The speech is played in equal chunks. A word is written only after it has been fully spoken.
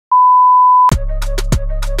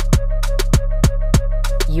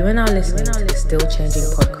You are now listening to the Still Changing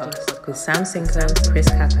podcast with Sam Sinko, Chris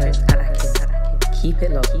Capo, and Akin. Keep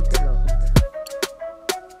it locked.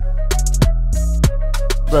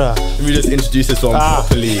 Bruh. Let me just introduce this one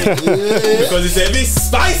properly. Because it's a bit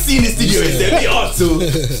spicy in the studio, it's a bit hot too.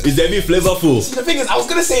 It's a bit flavorful. See, the thing is, I was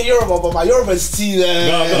gonna say Yoruba, but my Yoruba is too. You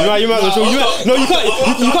can't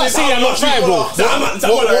say I'm not tribe, bro.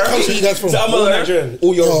 What country you guys from? All Nigerian.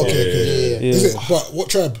 All Yoruba. Oh, okay. Yeah. Is it? But what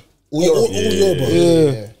tribe? All Yoruba. All Yoruba.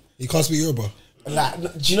 Yeah. You can't speak Yoruba. Like,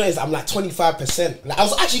 do you know? I'm like 25%. Like, I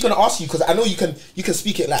was actually gonna ask you because I know you can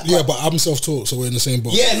speak it like. Yeah, but I'm self-taught, so we're in the same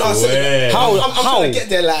boat. Yeah, no. I'm trying to get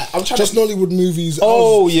there. Like, I'm trying. Just Nollywood movies.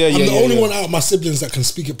 Oh, I'm the only one out of my siblings that can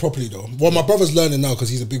speak it properly, though. Well, my brother's learning now because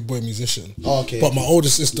he's a big boy musician. Oh, okay. But my older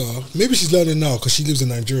sister, maybe she's learning now because she lives in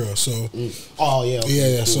Nigeria. So. Oh yeah. Okay,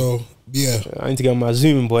 Yeah. cool. So yeah. I need to get on my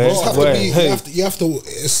Zoom, boy. You have to.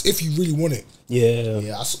 It's if you really want it.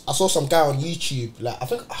 Yeah. I saw some guy on YouTube. Like, I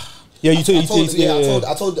think. Yeah, I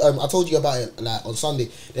told you about it like on Sunday.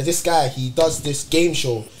 There's this guy. He does this game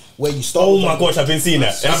show where you start. Oh my gosh, I've been seeing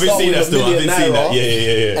that. I've been seeing that still. I've been seeing that.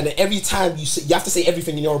 Yeah. And then every time you have to say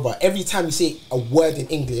everything in Yoruba. Every time you say a word in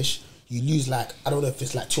English, you lose like, I don't know if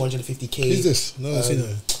it's like 250k. Who's this? No, I've seen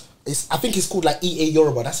that. I think it's called like EA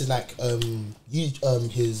Yoruba. That's his like his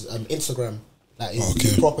Instagram. Like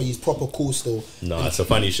he's proper cool still. No, it's a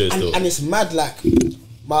funny show still. And it's mad like.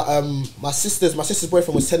 My sister's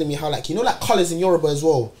boyfriend was telling me how, like, you know, like colours in Yoruba as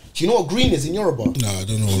well. Do you know what green is in Yoruba? No, I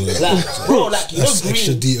don't know all that. Like, bro, like, you know, green.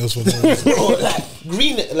 Extra details for that. Bro, like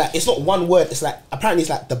green, like it's not one word. It's like apparently it's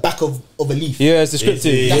like the back of a leaf. Yeah, it's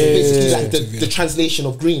descriptive. That's basically like the translation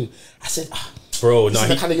of green. I said, bro, this is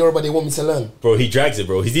the kind of Yoruba they want me to learn. Bro, he drags it,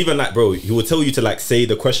 bro. He's even like, bro, he will tell you to like say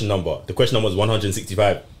the question number. The question number is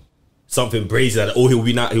 165. Something brazy that, he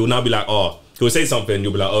will now be like, he'll say something,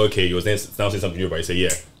 you'll be like, oh, okay, you'll now say something new, but you say,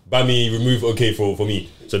 yeah. Buy me, remove, okay, for me.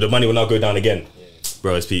 So the money will now go down again.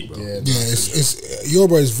 Bro, it's peak, bro. Yeah, it's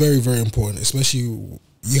Yoruba is very, very important, especially.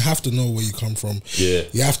 You have to know where you come from. Yeah.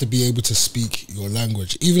 You have to be able to speak your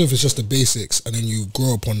language, even if it's just the basics, and then you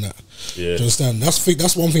grow up on that. Yeah. Do you understand?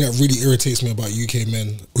 That's one thing that really irritates me about UK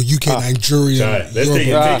men or UK Nigerian. Let's take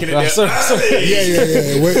it there.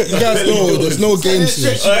 Yeah. You guys know there's no games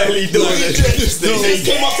here.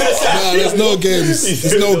 There's no games.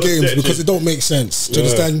 There's no games because it don't make sense. Do you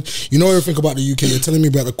understand? You know everything about the UK. You're telling me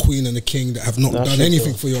about the Queen and the King that have not done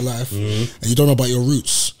anything for your life, and you don't know about your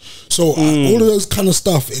roots. So all of those kind of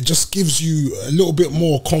stuff, it just gives you a little bit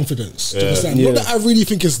more confidence. Do you understand? Not that I really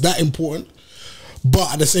think it's that important,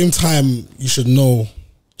 but at the same time, you should know.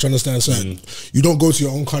 Do you understand? So you don't go to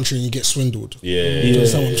your own country and you get swindled. Do you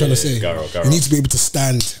understand what I'm trying to say? You need to be able to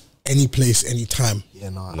stand any place, any time. Yeah,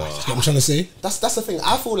 no. You know what I'm trying to say? That's the thing.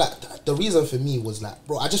 I feel like the reason for me was like,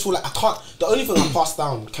 bro, I just feel like I can't. The only thing I pass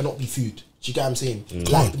down cannot be food. Do you get what I'm saying?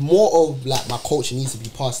 Like, more of like my culture needs to be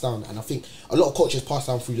passed down, and I think a lot of culture is passed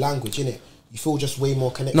down through language, innit? You feel just way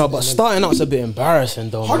more connected. No, but starting out's a bit embarrassing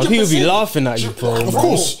though, man. People be laughing at you, bro. Of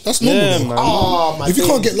course, that's normal. Yeah, man. If you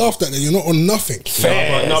can't get laughed at, then you're not on nothing.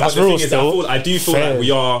 Fair. No, but the thing is, I do feel like we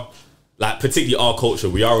are, like, particularly our culture,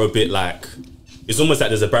 we are a bit like, it's almost like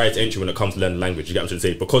there's a barrier to entry when it comes to learning language. You get what I'm trying to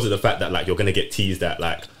say? Because of the fact that like you're gonna get teased at,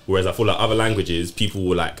 like, whereas I feel like other languages, people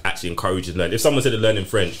will like actually encourage you to learn. If someone said they're learning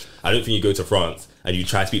French, I don't think you go to France and you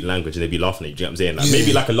try to speak the language and they'd be laughing at you. Do you know what I'm saying? Like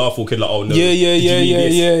maybe like a laughful kid, like, oh no,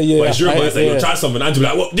 yeah. But it's Yoruba, it's like you'll try something and you'll be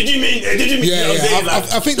like, what did you mean? I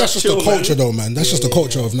think that's just the culture though, man. That's just the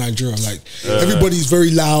culture of Nigeria. Like everybody's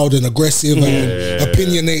very loud and aggressive and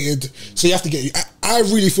opinionated. So you have to get. I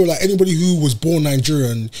really feel like anybody who was born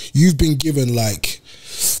Nigerian, you've been given like,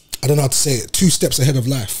 I don't know how to say it, 2 steps ahead of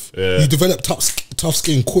life. You develop tough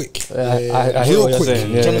skin quick. I hear what you're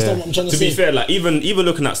saying. Do you understand what I'm trying to say? To be fair, like even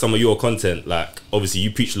looking at some of your content, like obviously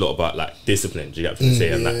you preach a lot about like discipline, do you get what I'm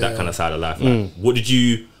saying? And that kind of side of life. Like,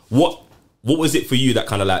 what was it for you that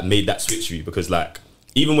kind of like made that switch for you? Because like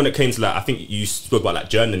even when it came to like, I think you spoke about like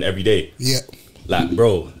journaling every day. Yeah. Like,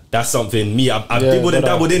 bro, that's something I've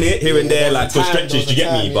dabbled in it here and there, like for stretches, you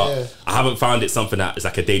get me? But I haven't found it something that is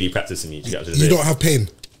like a daily practice for me. You don't have pain.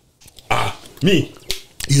 Me.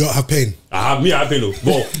 You don't have pain. I have pain though.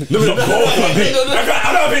 Bro. No, I don't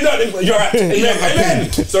have pain. You're right.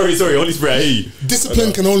 Amen. Sorry, Holy Spirit, I hear you.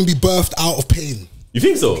 Discipline can only be birthed out of pain. You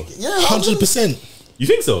think so? Yeah, 100%. You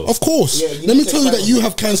think so? Of course. Yeah, let me tell you that you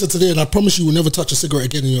have cancer today, and I promise you will never touch a cigarette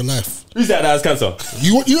again in your life. Who's that has cancer?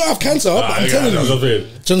 You don't have cancer, but I'm telling you. Do you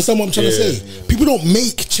understand what I'm trying to say? Yeah. People don't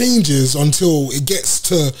make changes until it gets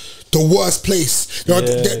to the worst place. There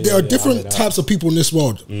are different types of people in this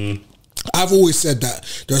world. I've always said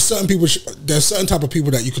that there are certain people, there's certain type of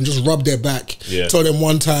people that you can just rub their back, tell them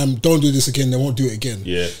one time, don't do this again, they won't do it again.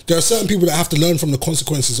 There are certain people that have to learn from the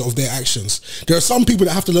consequences of their actions. There are some people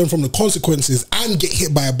that have to learn from the consequences and get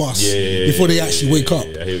hit by a bus before they actually wake up.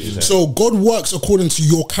 So God works according to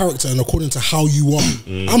your character and according to how you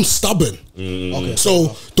are. I'm stubborn. Okay.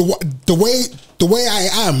 So the way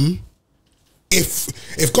I am,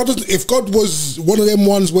 if God was one of them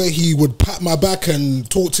ones where he would pat my back and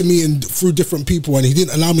talk to me and through different people, and he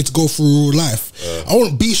didn't allow me to go through life, I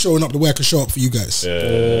wouldn't be showing up the way I could show up for you guys. Do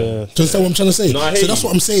you understand what I'm trying to say? So that's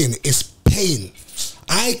what I'm saying. It's pain.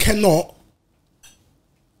 I cannot.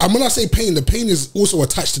 And when I say pain, the pain is also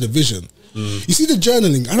attached to the vision. You see the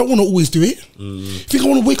journaling, I don't want to always do it. You think I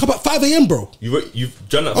want to wake up at 5 a.m, bro? You've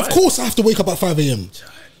journaled. Of course I have to wake up at 5 a.m.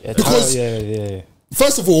 Because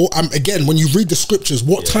first of all, again, when you read the scriptures,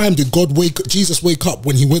 what time did Jesus wake up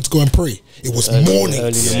when he went to go and pray? It was morning. Early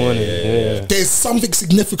in the morning. There's something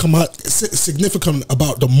significant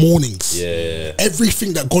about the mornings.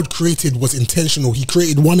 Everything that God created was intentional. He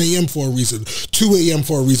created 1 a.m. for a reason, 2 a.m.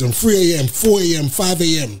 for a reason, 3 a.m., 4 a.m., 5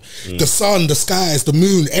 a.m. The sun, the skies, the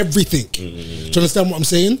moon, everything. Do you understand what I'm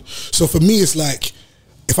saying? So for me, it's like,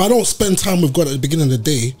 if I don't spend time with God at the beginning of the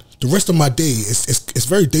day, the rest of my day is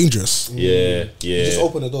very dangerous. You just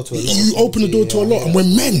open the door to a lot. You open the door to a lot, and we're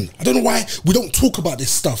men. I don't know why we don't talk about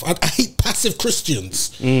this stuff. I hate passive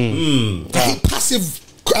Christians. I hate passive.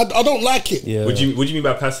 I don't like it. What do you mean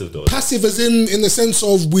by passive though? Passive as in the sense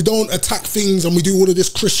of we don't attack things and we do all of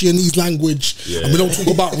this Christianese language and we don't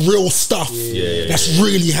talk about real stuff that's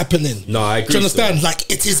really happening. No, I agree. Do you understand?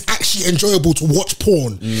 Like, it is actually enjoyable to watch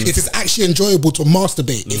porn. It is actually enjoyable to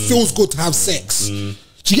masturbate. It feels good to have sex.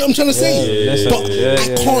 Do you get what I'm trying to say? But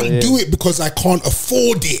I can't do it because I can't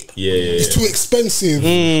afford it. It's too expensive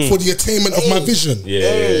for the attainment of my vision.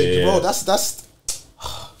 Bro, that's.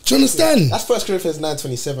 Do you understand? That's 1 Corinthians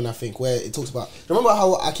 9:27, I think, where it talks about. Remember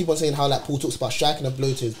how I keep on saying how like Paul talks about striking a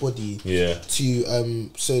blow to his body, to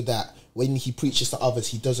so that when he preaches to others,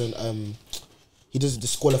 he doesn't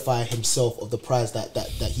disqualify himself of the prize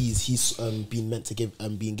that he's been meant to give,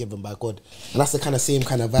 being given by God. And that's the kind of same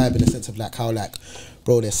kind of vibe in the sense of like how, like,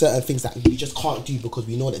 bro, there's certain things that we just can't do because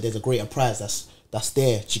we know that there's a greater prize that's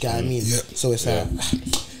there. Do you get what I mean? So it's like,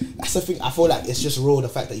 that's the thing. I feel like it's just raw, the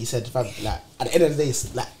fact that you said, like, at the end of the day,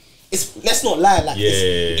 it's like, let's not lie, like,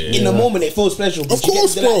 in the moment it feels pleasurable. Of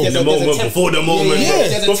course, bro. In the moment, before the moment,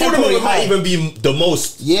 before the moment might even be the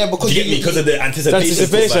most. Because you get me, because of the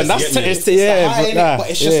anticipation. But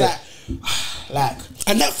it's just like,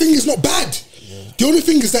 and that thing is not bad. The only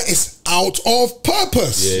thing is that it's out of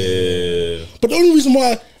purpose. But the only reason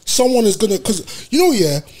why someone is gonna, because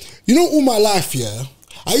all my life,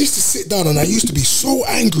 I used to sit down and I used to be so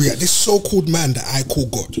angry at this so-called man that I call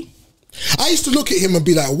God. I used to look at him and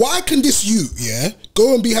be like, why can this youth,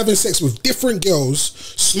 go and be having sex with different girls,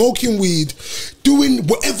 smoking weed, doing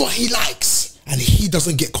whatever he likes, and he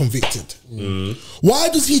doesn't get convicted? Why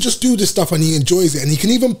does he just do this stuff and he enjoys it, and he can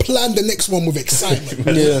even plan the next one with excitement?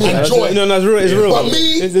 Enjoy. No, that's real. It's real. But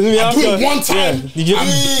me, I do it one time,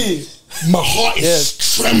 my heart is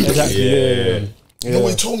trembling. You know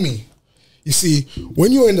what he told me? You see,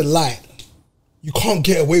 when you're in the light, you can't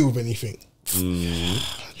get away with anything.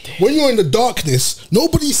 When you're in the darkness,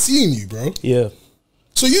 nobody's seeing you, bro.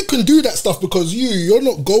 So you can do that stuff because you're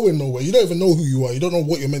not going nowhere. You don't even know who you are. You don't know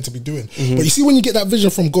what you're meant to be doing. But you see, when you get that vision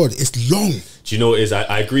from God, it's long. Do you know what it is?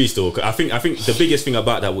 I agree still. I think the biggest thing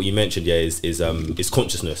about that, what you mentioned, is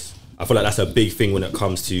consciousness. I feel like that's a big thing when it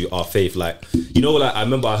comes to our faith. Like, like I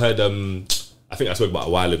remember I heard I think I spoke about a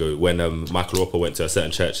while ago when Michael Roper went to a certain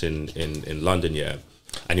church in London,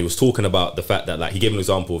 and he was talking about the fact that, like, he gave an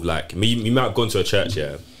example of, like, you might have gone to a church,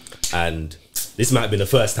 and this might have been the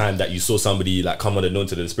first time that you saw somebody, like, come unbeknown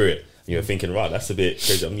to the Spirit, and you're thinking, right, that's a bit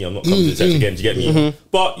crazy. I'm not coming to the church again. Do you get me?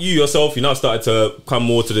 But you yourself, you now started to come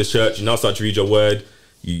more to this church. You now start to read your word.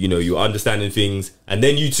 You're understanding things, and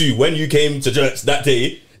then you too, when you came to church that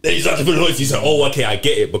day, then you start to feel noise. You say, oh, okay, I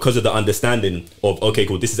get it, because of the understanding of, okay,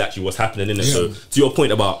 cool, this is actually what's happening, isn't it? So to your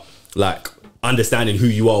point about, like, understanding who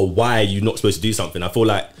you are, why you're not supposed to do something, I feel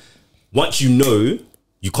like once you know,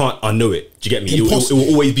 you can't unknow it. Do you get me? It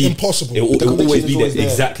will always be impossible. It will always be there.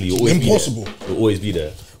 Exactly. It will always impossible. Be there. It will always be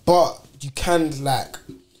there. But you can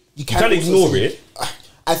ignore it.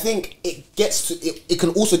 I think it gets to it can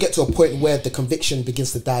also get to a point where the conviction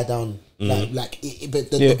begins to die down. But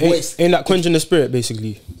the voice ain't that quenching the spirit,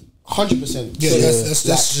 basically. 100%. Yeah, that's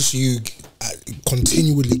just you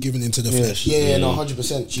continually giving into the flesh. No,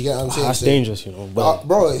 100%. You get what I'm saying? That's dangerous,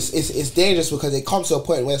 bro. It's dangerous because it comes to a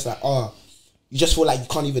point where it's like, you just feel like you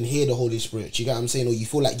can't even hear the Holy Spirit. You get what I'm saying? Or you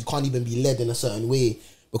feel like you can't even be led in a certain way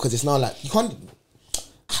because it's now like you can't.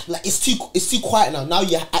 Like it's too quiet now. Now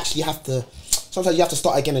you actually have to. Sometimes you have to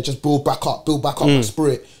start again and just build back up my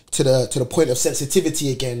spirit to the point of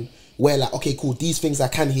sensitivity again. Where like, okay, cool, these things I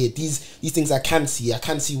can hear, these things I can see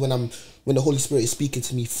when the Holy Spirit is speaking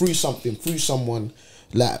to me through something, through someone,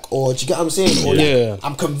 like, or do you get what I'm saying? Or like,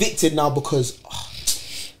 I'm convicted now because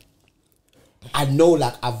I know,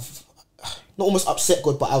 like, I've not almost upset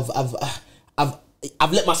God, but I've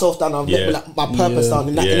let myself down. I've let like, my purpose down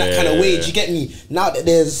in that kind of way. Do you get me? Now that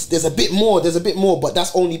there's a bit more, but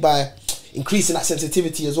that's only by increasing that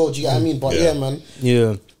sensitivity as well. Do you get what I mean? But yeah, man.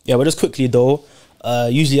 Yeah. But just quickly though,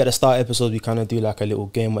 usually at the start episodes we kind of do like a little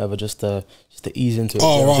game, whatever, just to ease into it.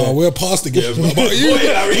 Oh, right, we're past the game. But you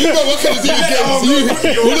what kind of games?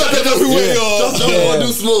 You're not everywhere.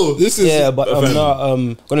 Do small. This is but I'm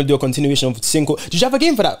not gonna do a continuation of Cinco. Did you have a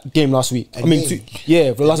game for that game last week? For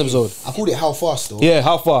the last episode. I called it How Fast though. Yeah,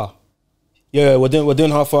 how far? Yeah, we're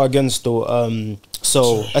doing how far against though.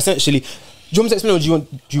 So essentially, do you want me to explain, or do you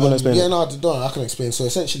want to explain? Yeah, no, I can explain. So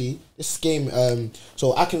essentially, this game.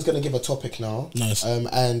 So Akin's gonna give a topic now. Nice.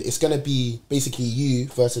 And it's gonna be basically you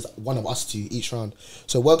versus one of us two each round.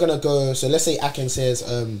 So we're gonna go. So let's say Akin says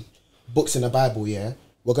books in the Bible. Yeah.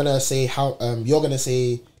 We're gonna say how. You're gonna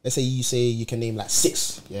say. Let's say you can name like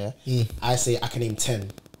 6. Yeah. I say I can name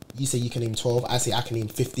 10. You say you can name 12. I say I can name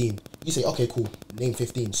 15. You say, okay, cool, name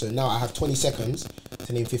 15. So now I have 20 seconds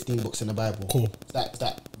to name 15 books in the Bible. Cool. That's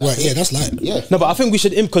right, yeah, that's light. Yeah. No, but I think we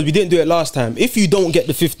should, because we didn't do it last time. If you don't get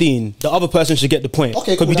the 15, the other person should get the point.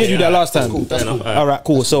 Okay, because cool, we did do that last time. That's cool. All right,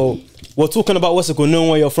 cool. So we're talking about what's it called? Knowing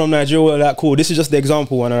where you're from, Nigeria. All right, cool. This is just the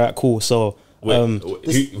example one. All right, cool. So. Do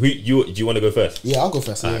you want to go first? Yeah, I'll go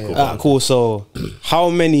first. Cool. So, how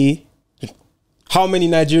many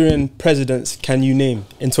Nigerian presidents can you name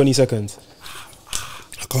in 20 seconds?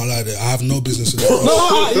 I can't lie there. I have no business in that.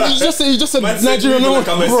 No, you just said Nigerian. Like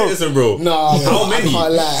I'm a citizen, bro. No, how many? I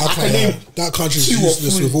can't lie. I can name that country's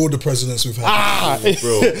useless with all the presidents we've had.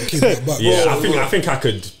 Bro. Yeah, I think I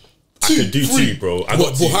could do 2, bro. I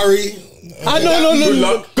got 2. Buhari.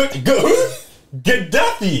 No. Good.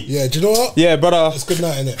 Gaddafi. Yeah, do you know what? Yeah, brother. It's good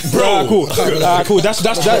night, innit? Bro. Cool. Cool. That was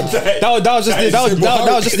just the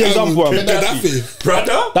example. Gaddafi.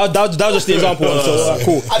 Brother. That was just the example. So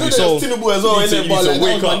cool. I know there's Tinubu as well, innit? But like,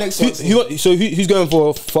 that was my next one. So who's going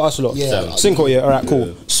for us lot? Yeah. Cinco. Yeah. All right.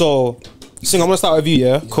 Cool. So. Cinco, I'm gonna start with you,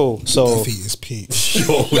 yeah. Cool. So Gaddafi is peak.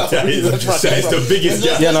 Yo, that is the biggest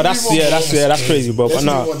gap. Yeah, no, that's crazy, bro. But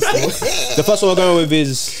nah, the first one we're going with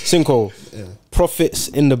is Cinco. Prophets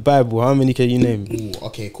in the Bible. How many can you name? Ooh,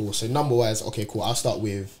 okay, cool. So number wise, okay, cool. I'll start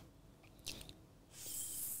with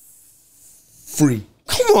 3.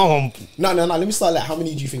 Come on. No. Let me start. Like, how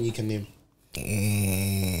many do you think you can name?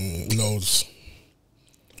 Loads.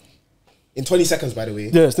 In 20 seconds, by the way.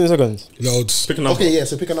 Yeah, 20 seconds. Loads. Pick a number. Okay, yeah.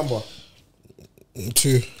 So pick a number. 2.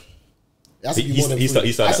 It has to be more than 3. He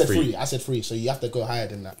started I said at 3. I said 3. So you have to go higher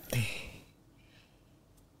than that.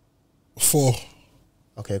 4.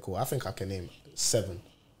 Okay, cool. I think I can name 7.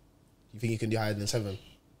 You think you can do higher than 7?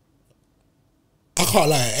 I can't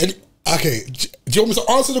lie. Okay, do you want me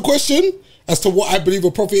to answer the question as to what I believe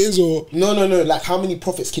a prophet is, or No. Like, how many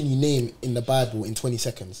prophets can you name in the Bible in 20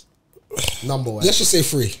 seconds? Number one. let's just say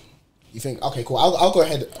 3. You think? Okay, cool. I'll go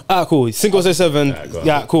ahead. Cool. Cinco says 7.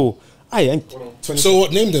 Yeah, cool. Aye, 20 So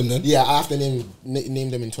what? Name them then. Yeah, I have to name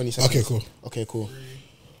them in 20 seconds. Okay, cool. Okay, cool.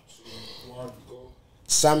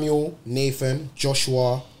 Samuel, Nathan,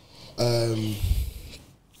 Joshua,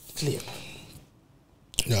 Flip.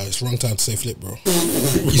 No, it's wrong time to say Flip, bro.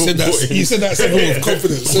 You said that 7 with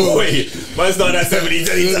confidence. So Wait, man's not that 70.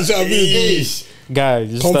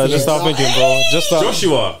 guys, just start thinking, bro. Just start.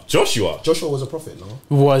 Joshua was a prophet, no?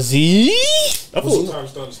 Was he? I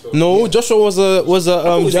thought. No, Joshua was a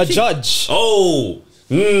judge. Oh. what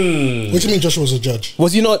do you mean Joshua was a judge?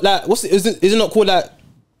 Was he not like? Is it not called like?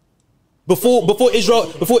 Before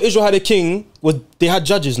Israel had a king, they had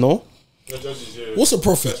judges, no? What's a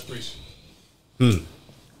prophet?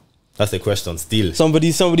 That's the question. Still.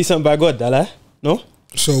 Somebody sent by God, no?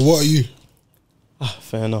 So what are you?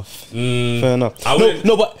 Fair enough. Fair enough.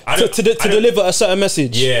 But to deliver a certain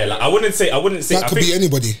message. Yeah, like I wouldn't say. That could be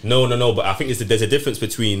anybody. No. But I think there's a difference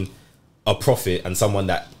between a prophet and someone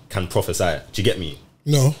that can prophesy. Do you get me?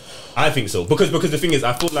 No. I think so because the thing is,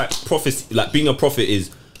 I feel like prophecy, like being a prophet, is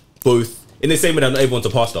both in the same way that not everyone's a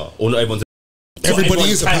pastor or not everyone's. Everybody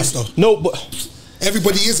is a pastor. No, but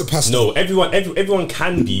everybody is a pastor. No, everyone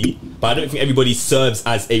can be, but I don't think everybody serves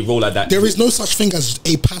as a role like that. There is no such thing as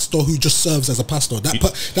a pastor who just serves as a pastor.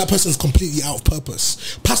 That person's completely out of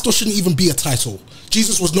purpose. Pastor shouldn't even be a title.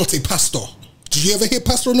 Jesus was not a pastor. Did you ever hear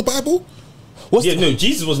pastor in the Bible? No,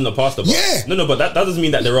 Jesus wasn't a pastor. But Yeah. No, but that doesn't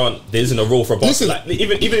mean that there isn't a role for a pastor. Listen. Like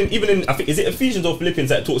even in, I think, is it Ephesians or Philippians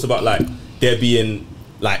that talks about like there being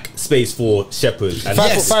like space for shepherds and,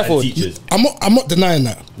 and teachers. I'm not denying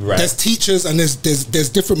that. Right. There's teachers and there's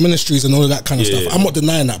different ministries and all of that kind of stuff. I'm not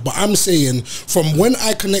denying that, but I'm saying from when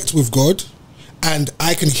I connect with God and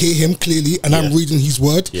I can hear him clearly and I'm reading his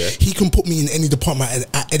word, he can put me in any department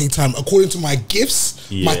at any time according to my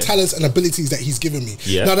gifts, my talents and abilities that he's given me.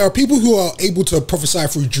 Now there are people who are able to prophesy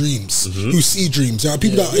through dreams, who see dreams. There are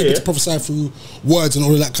people that are able to prophesy through words and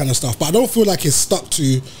all of that kind of stuff, but I don't feel like it's stuck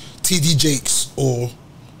to TD Jakes or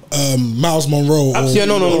Miles Monroe. Or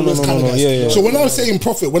So when I was saying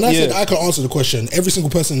prophet, when I said I can answer the question, every single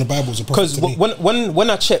person in the Bible is a prophet. Because when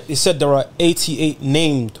I checked, it said there are 88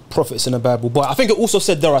 named prophets in the Bible, but I think it also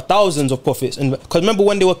said there are thousands of prophets. And because remember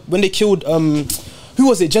when they killed who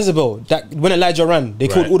was it, Jezebel? That when Elijah ran, they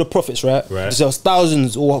killed all the prophets, right? There was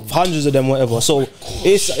thousands or hundreds of them, whatever. So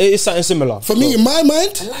it's something similar. For me, in my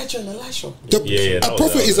mind, Elijah and Elisha. A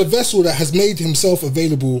prophet is a vessel that has made himself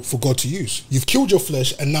available for God to use. You've killed your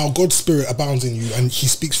flesh, and now God's spirit abounds in you, and He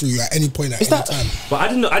speaks through you at any point, at any time. But I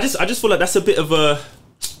don't know. I just feel like that's a bit of a.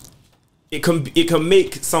 It can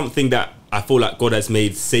make something that I feel like God has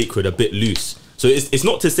made sacred a bit loose. So it's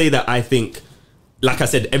not to say that I think. Like I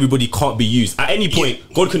said, everybody can't be used. At any point,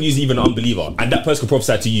 God can use even an unbeliever, and that person can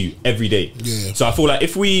prophesy to you every day. So I feel like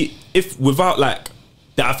if without like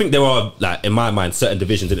that, I think there are like in my mind certain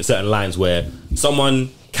divisions and certain lines where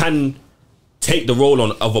someone can take the role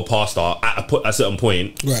on of a pastor at a certain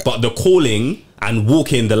point, but the calling and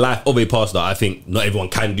walking the life of a pastor, I think not everyone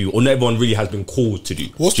can do, or not everyone really has been called to do.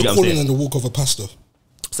 What's the calling and the walk of a pastor?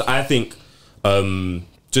 So I think,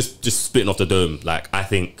 just splitting off the dome, like I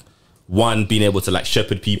think. One, being able to like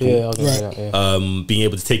shepherd people, being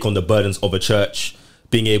able to take on the burdens of a church,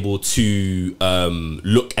 being able to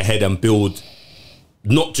look ahead and build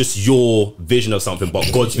not just your vision of something,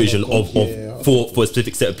 but God's vision for a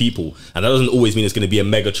specific set of people. And that doesn't always mean it's going to be a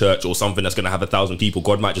mega church or something that's going to have 1,000 people.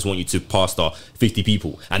 God might just want you to pastor 50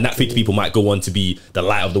 people, and that 50 people might go on to be the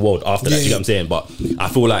light of the world after that. You know what I'm saying? But I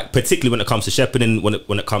feel like, particularly when it comes to shepherding,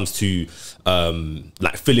 when it comes to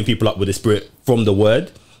like filling people up with the Spirit from the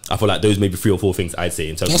Word. I feel like those may be 3 or 4 things I'd say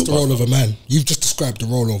in terms That's of the role of a man. You've just described the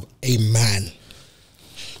role of a man.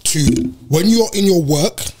 When you're in your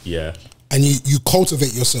work, and you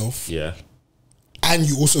cultivate yourself, and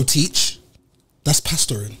you also teach, that's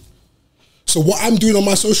pastoring. So what I'm doing on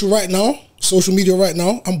my social media right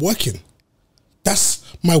now, I'm working. That's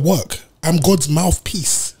my work. I'm God's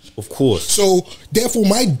mouthpiece. Of course. So therefore,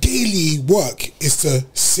 my daily work is to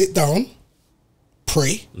sit down,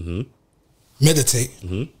 pray, meditate,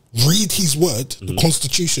 read his word, the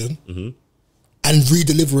Constitution, and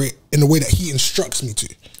re-deliver it in the way that he instructs me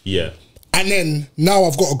to. And then now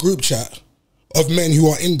I've got a group chat of men who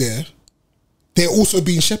are in there. They're also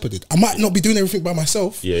being shepherded. I might not be doing everything by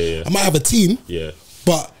myself. I might have a team.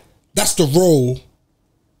 But that's the role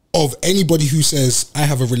of anybody who says, I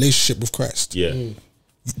have a relationship with Christ.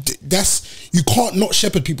 That's, you can't not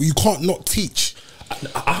shepherd people. You can't not teach.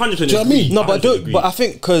 100%. Do you know what I mean? No, but I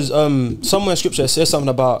think because somewhere in scripture it says something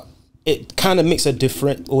about it kind of makes a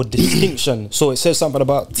different or distinction. So it says something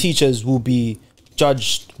about teachers will be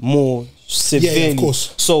judged more severely. Yeah, of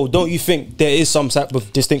course. So don't you think there is some type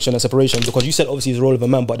of distinction and separation? Because you said obviously it's the role of a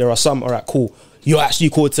man, but there are some, all right, cool, you're actually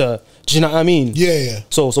called to, do you know what I mean?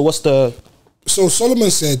 So what's the... So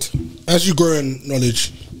Solomon said, as you grow in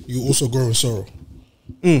knowledge, you also grow in sorrow.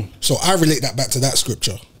 So I relate that back to that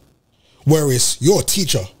scripture. Whereas you're a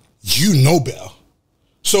teacher, you know better.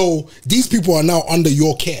 So these people are now under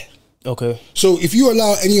your care. Okay. So if you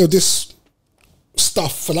allow any of this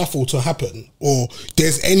stuff, falafel, to happen, or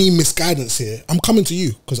there's any misguidance here, I'm coming to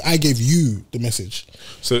you because I gave you the message.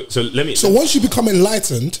 So once you become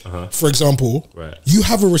enlightened, for example, you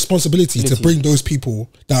have a responsibility to bring those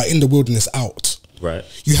people that are in the wilderness out.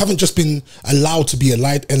 You haven't just been allowed to be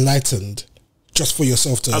enlightened just for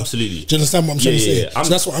yourself to... Absolutely. Do you understand what I'm trying to say? So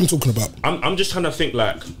that's what I'm talking about. I'm just trying to think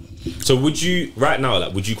like, so would you, right now,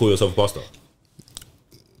 like, would you call yourself a pastor?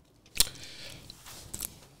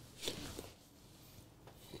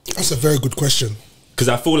 That's a very good question. Because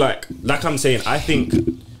I feel like I'm saying, I think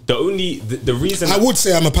the reason... I would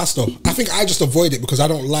say I'm a pastor. I think I just avoid it because I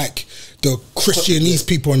don't like the Christianese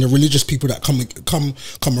people and the religious people that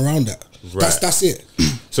come around that. That's it.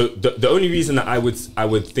 So the only reason that I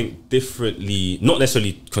would think differently, not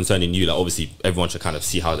necessarily concerning you, like obviously everyone should kind of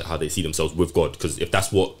see how they see themselves with God, because if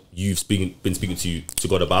that's what you've been speaking to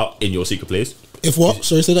God about in your secret place, If what?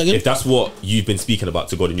 Sorry, say that again. If that's what you've been speaking about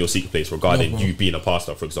to God in your secret place regarding you being a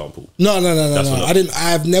pastor, for example. No. I didn't.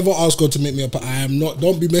 I have never asked God to make me a pastor. I am not.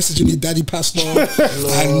 Don't be messaging me, daddy pastor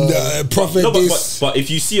and prophet. No, this. but if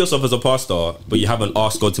you see yourself as a pastor, but you haven't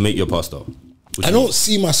asked God to make you a pastor. I don't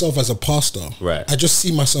see myself as a pastor. Right. I just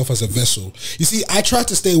see myself as a vessel. You see, I try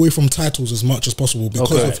to stay away from titles as much as possible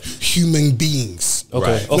because of human beings.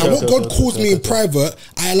 Okay. Right. Now, what God calls me in private,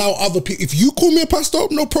 I allow other people. If you call me a pastor,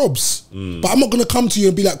 no probs. But I'm not going to come to you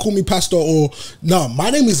and be like, call me pastor, or no,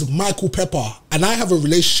 my name is Michael Pepper and I have a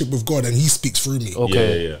relationship with God and he speaks through me.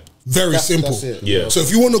 Okay. Yeah. Very simple. That's it. Yeah. So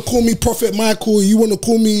if you want to call me Prophet Michael, you want to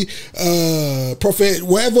call me Prophet,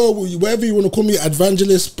 whatever you want to call me,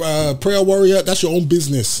 evangelist, prayer warrior, that's your own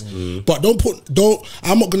business. But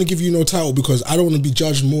I'm not going to give you no title because I don't want to be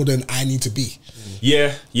judged more than I need to be.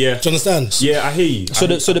 Yeah. Do you understand? Yeah, I hear you. So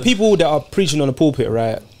the people that are preaching on the pulpit,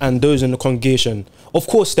 right, and those in the congregation, of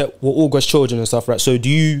course that we're all God's children and stuff, right? So do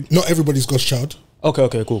you? Not everybody's God's child.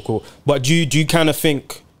 Okay, cool. But do you kind of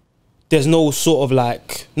think there's no sort of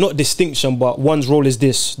like, not distinction, but one's role is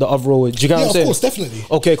this, the other role is, do you get what I'm saying? Of course, definitely.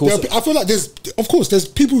 Okay, cool. I feel like there's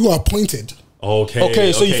people who are appointed.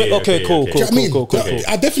 Okay, so you think, cool. Do you know what I mean? Cool.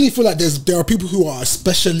 I definitely feel like there are people who are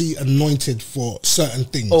especially anointed for certain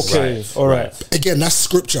things. Okay, all right. Again, that's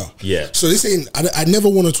scripture. Yeah. So this ain't. I never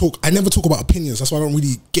want to talk. I never talk about opinions. That's why I don't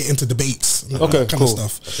really get into debates. And that kind of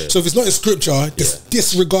stuff. Okay. So if it's not in scripture,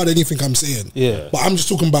 disregard anything I'm saying. Yeah. But I'm just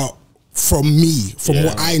talking about from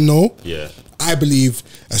what I know. Yeah. I believe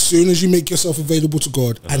as soon as you make yourself available to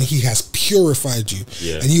God and he has purified you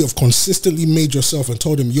and you have consistently made yourself and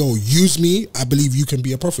told him, yo, use me, I believe you can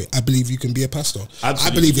be a prophet. I believe you can be a pastor. Absolutely.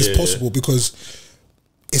 I believe it's possible because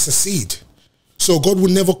it's a seed. So God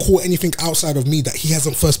would never call anything outside of me that he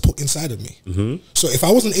hasn't first put inside of me. So if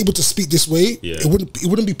I wasn't able to speak this way, it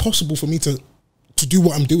wouldn't be possible for me to do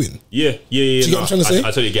what I'm doing. Yeah. Do you get what I'm trying to say?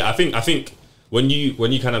 I totally get. I think when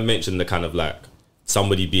you kind of mention the kind of like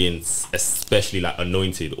somebody being especially like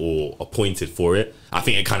anointed or appointed for it, I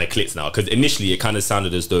think it kind of clicks now, because initially it kind of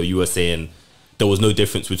sounded as though you were saying there was no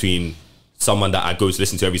difference between someone that I go to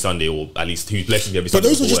listen to every Sunday, or at least who's blessing me every Sunday.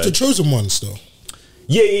 But those are just the chosen ones though.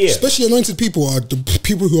 Yeah. Especially anointed people are the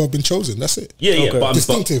people who have been chosen. That's it. Yeah. But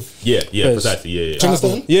distinctive. Precisely. Yeah. Do you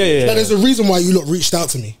understand? Yeah. Now, there's a reason why you lot reached out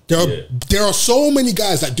to me. There are so many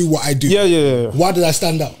guys that do what I do. Yeah. Why did I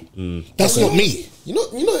stand out? That's not me. You know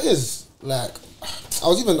it is like I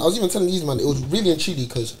was even telling these man, it was really and truly,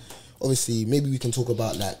 because obviously maybe we can talk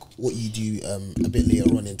about like what you do a bit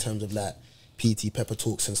later on in terms of like PT Pepper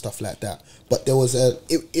Talks and stuff like that. But there was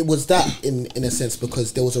it was that in a sense,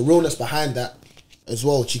 because there was a realness behind that as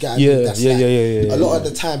well. Do you get what I mean? That's a lot of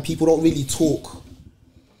the time people don't really talk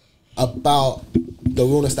about the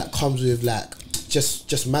realness that comes with like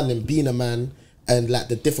just man and being a man, and like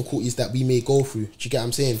the difficulties that we may go through. Do you get what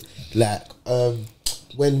I'm saying? Like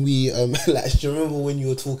when we like, do you remember when you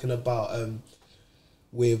were talking about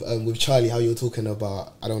with Charlie, how you were talking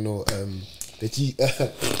about, I don't know, the D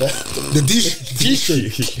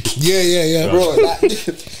string. Yeah. Bro,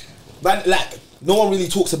 like no one really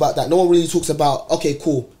talks about that. No one really talks about, okay,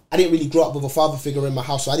 cool, I didn't really grow up with a father figure in my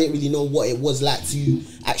house, so I didn't really know what it was like to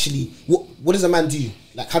actually, what does a man do?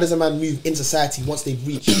 Like, how does a man move in society once they've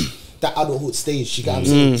reached that adulthood stage? You get what I'm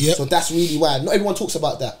saying? Yep. So that's really why not everyone talks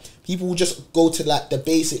about that. People will just go to like the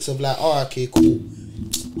basics of like, oh, okay, cool.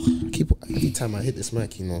 Every time I hit this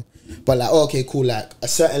mic, you know, but like, oh, okay, cool, like a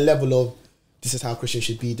certain level of this is how Christians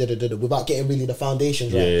should be, without getting really the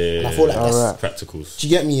foundations right. And I feel like that's practicals. Do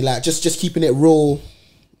you get me? Like just keeping it raw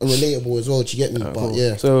and relatable as well. Do you get me? But cool.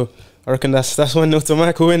 yeah. So I reckon that's one note to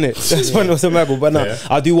Michael, innit? That's one note to Michael. But now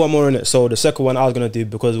I'll do one more in it. So the second one I was gonna do,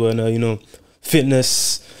 because we're in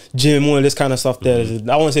fitness, gym, all this kind of stuff.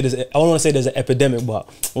 I want to say there's an epidemic, but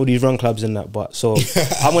all these run clubs and that. But so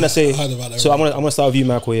I'm gonna say. So I'm gonna start with you,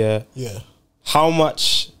 Michael. Yeah. How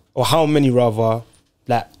much or how many rather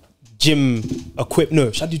like gym equip?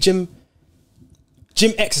 No, should I do gym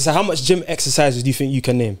exercise? How much gym exercises do you think you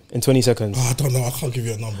can name in 20 seconds? I don't know. I can't give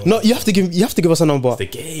you a number. No, you have to give us a number. It's the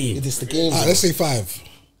game. It is the game. Let's say 5.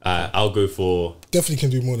 I'll go for. Definitely can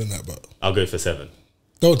do more than that, but I'll go for 7.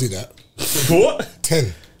 Don't do that. What?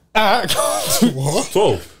 10. What?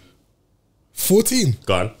 12. 14.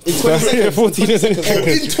 Go on. In 20 seconds. 14 is in 20. No,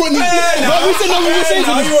 we said You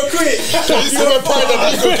were quick. You were proud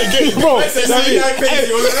that you could get bro.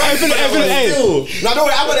 No, don't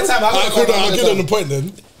worry. I'm at the time. I'll get on the point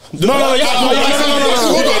then. No.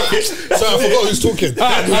 Hold on. So I forgot who's talking.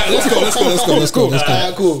 Let's go.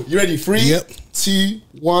 Alright, cool. You ready? 3, 2,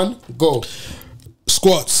 1, go.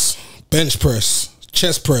 Squats, bench press,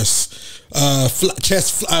 chest press,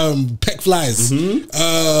 chest, pec flies,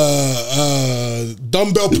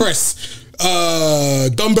 dumbbell press,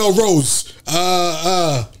 dumbbell rows,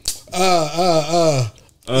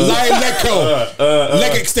 lying leg curl,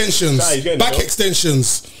 leg extensions, back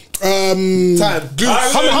extensions. Time.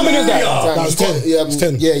 How many is that? That was 10. It's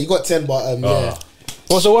 10. Yeah, you got 10, but yeah.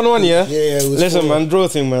 What's the 1-1? Yeah. Yeah, it was Listen, 4. man, draw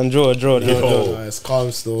thing, man, draw. It's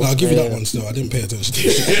calm still. No, I'll give you that one still. I didn't pay attention to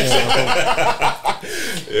it.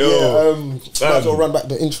 Might as well run back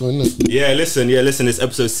the intro, innit? Yeah, listen. It's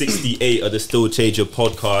episode 68 of the Still Changer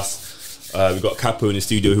podcast. We've got Capo in the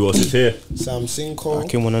studio. Who else is here? Sam Cinco.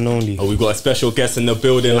 King one and only. Oh, we've got a special guest in the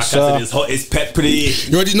building. Yes, like I sir. said, it's hot. It's peppery.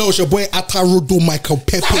 You already know it's your boy Atarudo Michael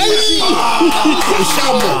Pepe. That was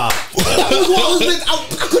what I was meant.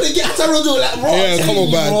 I couldn't get Atarodo, like, bro. Yeah, come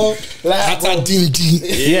on, man. Ata Din Din.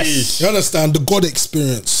 Yes. You understand? The God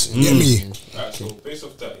experience. You get me? Alright, so based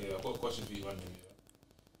off that, yeah, I've got a question for you, man. Yeah.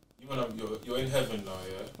 You man, you're in heaven now,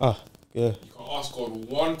 yeah. Yeah. You can ask God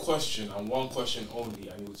one question and one question only,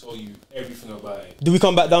 and He will tell you everything about it. Do we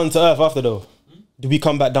come back down to earth after though? Do we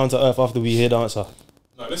come back down to earth after we hear the answer?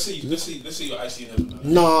 No, let's say you're actually in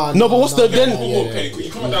heaven now. No, but what's the then? Okay,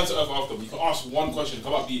 you come back down to earth after, but you can ask one question.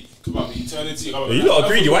 Come about the eternity. You lot are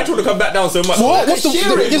greedy. Why do you want to come back down so much? What? What's the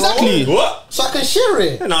Share it, bro. exactly? What? So I can share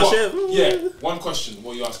it. Nah, shit. Yeah, one question.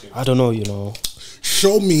 What are you asking? I don't know. You know.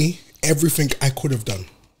 Show me everything I could have done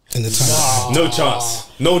in the time. No chance.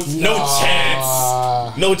 No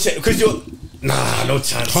chance. No chance. Because you're no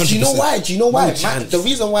chance. 100%. Do you know why? Man, chance. the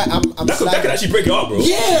reason why I'm That could actually break it up, bro.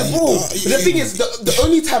 Yeah, bro. The thing is, the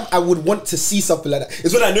only time I would want to see something like that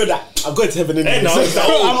is when I know that I'm going to heaven in Hey, no, the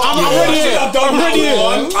I'm ready here.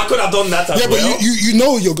 I could have done that as Yeah, well. but you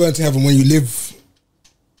know you're going to heaven when you live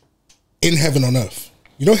in heaven on earth.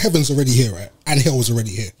 You know heaven's already here, right? And hell's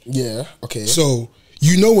already here. Yeah, okay. So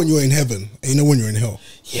you know when you're in heaven and you know when you're in hell.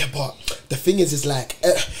 Yeah, but the thing is like,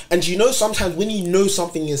 and you know, sometimes when you know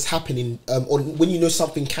something is happening, or when you know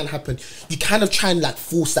something can happen, you kind of try and like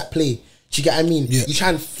force that play. Do you get what I mean? Yeah. You try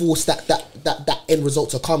and force that end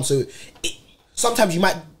result to come. So sometimes you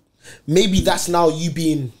might, maybe that's now you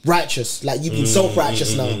being righteous, like you being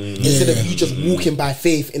self-righteous now, instead of you just walking by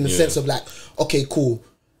faith in the sense of like, okay, cool.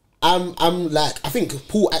 I'm like, I think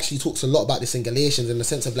Paul actually talks a lot about this in Galatians in the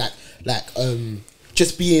sense of like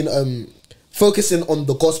just being focusing on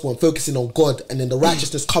the gospel and focusing on God, and then the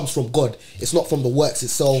righteousness comes from God. It's not from the works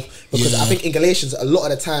itself, because I think in Galatians a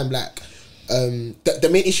lot of the time, like the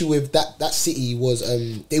main issue with that city was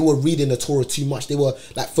they were reading the Torah too much. They were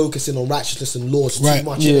like focusing on righteousness and laws too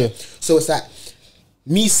much. Yeah. So it's like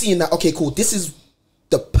me seeing that, okay, cool, this is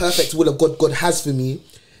the perfect will of God has for me.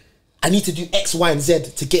 I need to do X, Y, and Z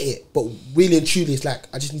to get it, but really and truly, it's like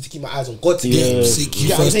I just need to keep my eyes on God to get it. Seek ye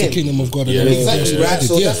first the kingdom of God. And everything Exactly, else right? added.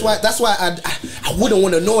 So Yeah. that's why I wouldn't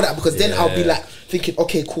want to know that, because then I'll be like thinking,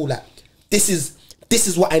 okay, cool, like this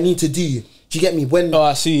is what I need to do. Do you get me? When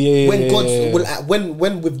I see. when God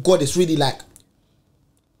when with God, it's really like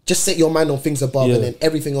just set your mind on things above, and then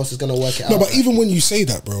everything else is gonna work it out. No, but even when you say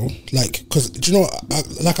that, bro, like, because do you know,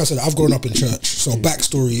 like I said, I've grown up in church. So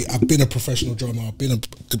backstory, I've been a professional drummer.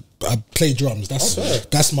 I play drums.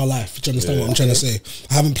 That's my life. Do you understand what I'm trying to say?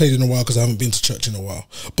 I haven't played in a while because I haven't been to church in a while.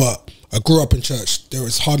 But I grew up in church. There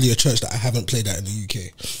is hardly a church that I haven't played at in the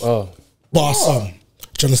UK. Bar some. Do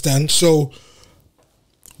you understand? So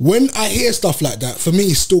when I hear stuff like that, for me,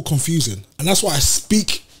 it's still confusing, and that's why I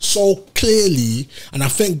speak so clearly, and I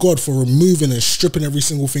thank God for removing and stripping every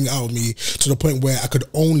single thing out of me to the point where I could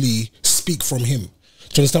only speak from Him. Do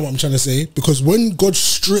you understand what I'm trying to say? Because when God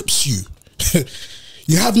strips you,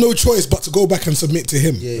 you have no choice but to go back and submit to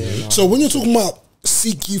Him. So when you're talking about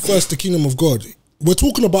seek ye first the kingdom of God, we're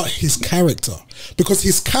talking about His character, because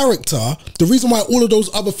His character, the reason why all of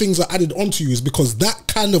those other things are added onto you is because that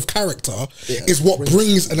kind of character is what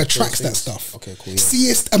brings and attracts that stuff. Okay, cool.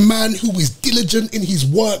 Seest a man who is diligent in his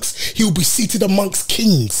works, he will be seated amongst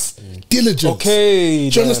kings. Diligence.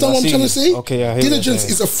 Okay. Do you understand what I'm trying to say? Okay, I hear Diligence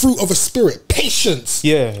is a fruit of a spirit. Patience.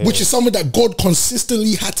 Which is something that God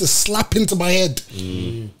consistently had to slap into my head.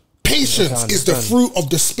 Patience is the fruit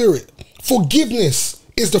of the spirit. Forgiveness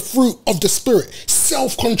is the fruit of the spirit.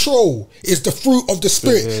 Self-control is the fruit of the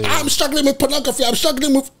spirit. I'm struggling with pornography. I'm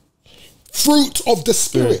struggling with fruit of the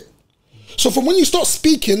spirit. So from when you start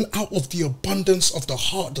speaking, out of the abundance of the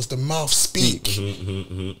heart does the mouth speak.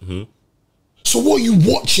 So what are you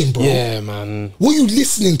watching, bro? Yeah, man. What are you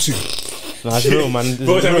listening to? Nah, it's real, man.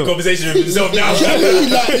 Bro's having a conversation with himself now.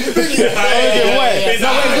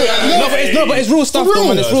 But it's real stuff, though,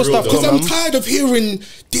 man. It's real stuff, because I'm man. tired of hearing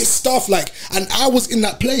this stuff. Like, and I was in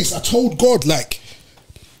that place. I told God, like,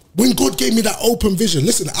 When God gave me that open vision,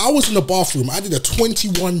 listen, I was in the bathroom. I did a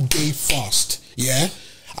 21-day fast. Yeah.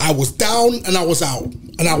 I was down and I was out.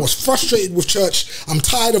 And I was frustrated with church. I'm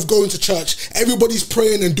tired of going to church. Everybody's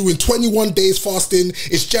praying and doing 21 days fasting.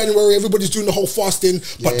 It's January. Everybody's doing the whole fasting.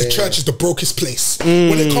 But the church is the brokest place.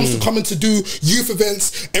 When it comes to coming to do youth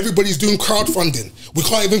events, everybody's doing crowdfunding. We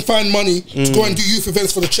can't even find money to go and do youth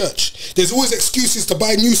events for the church. There's always excuses to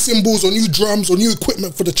buy new cymbals or new drums or new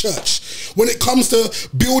equipment for the church. When it comes to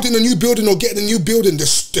building a new building or getting a new building,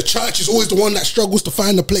 the church is always the one that struggles to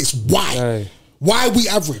find a place. Why? Aye. Why are we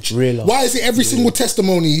average? Real. Why is it every single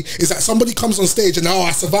testimony is that somebody comes on stage and I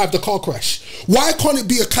survived the car crash? Why can't it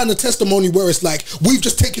be a kind of testimony where it's like we've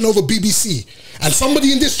just taken over BBC and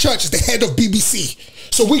somebody in this church is the head of BBC,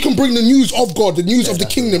 so we can bring the news of God, the news of the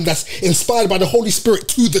kingdom that's inspired by the Holy Spirit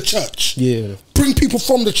to the church. Yeah, bring people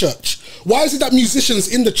from the church. Why is it that musicians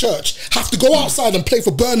in the church have to go outside and play for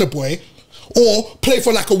Burna Boy or play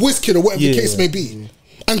for like a Wizkid or whatever the case may be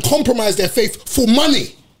and compromise their faith for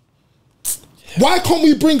money? Why can't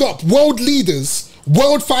we bring up world leaders,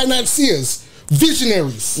 world financiers,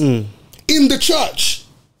 visionaries in the church?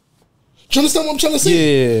 Do you understand what I'm trying to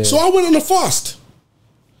say? Yeah. So I went on a fast.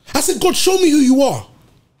 I said, God, show me who you are.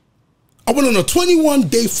 I went on a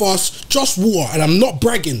 21-day fast, just water, and I'm not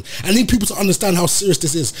bragging. I need people to understand how serious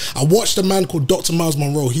this is. I watched a man called Dr. Miles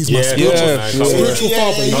Monroe. He's my spiritual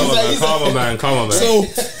father. Come on, man. So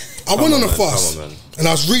I went on a fast. And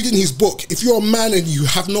I was reading his book. If you're a man and you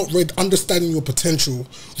have not read Understanding Your Potential,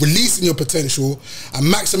 Releasing Your Potential, and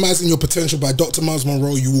Maximizing Your Potential by Dr. Miles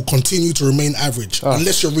Monroe, you will continue to remain average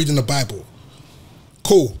unless you're reading the Bible.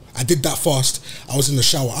 Cool. I did that fast. I was in the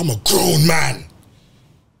shower. I'm a grown man.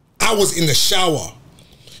 I was in the shower.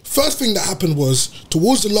 First thing that happened was,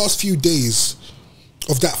 towards the last few days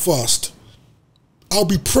of that fast, I'll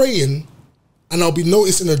be praying and I'll be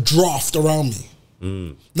noticing a draft around me.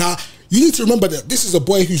 Now, you need to remember that this is a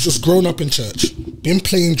boy who's just grown up in church, been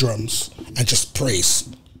playing drums, and just prays.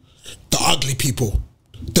 The ugly people.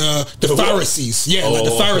 The Pharisees. Yeah, like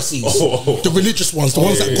the Pharisees. The religious ones. The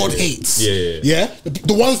ones that God hates. Yeah?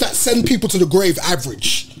 The ones that send people to the grave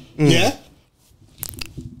average. Yeah?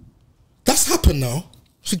 That's happened now.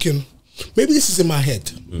 Thinking, maybe this is in my head.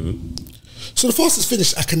 So the fast is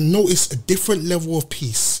finished. I can notice a different level of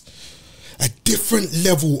peace. A different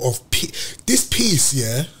level of peace. This peace,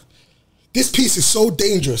 yeah? This piece is so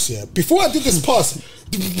dangerous, yeah. Before I did this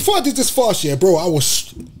fast, yeah, bro, I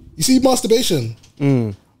was, you see, masturbation.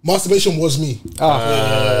 Masturbation was me.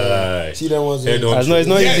 See, that was it. It's not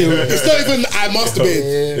easy. It's not even I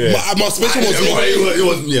masturbate. Masturbation was me. It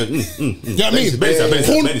was me. You know what I mean?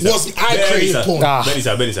 Porn was I created porn.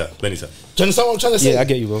 Benisa. Do you understand what I'm trying to say? Yeah, I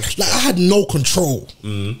get you, bro. Like, I had no control.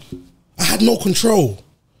 I had no control.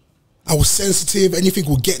 I was sensitive. Anything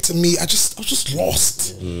would get to me. I was just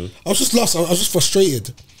lost. I was just lost. I was just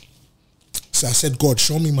frustrated. So I said, God,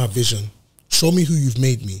 show me my vision. Show me who you've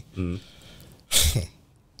made me.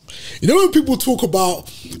 You know when people talk about,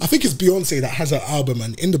 I think it's Beyonce that has an album,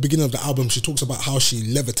 and in the beginning of the album, she talks about how she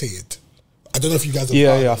levitated. I don't know if you guys have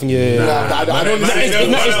I think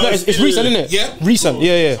it's recent, isn't it? Yeah? Recent,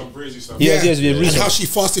 yeah. Some crazy stuff. Yeah, and how she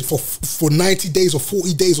fasted for 90 days or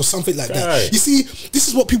 40 days or something like that. You see, this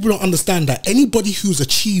is what people don't understand, that anybody who's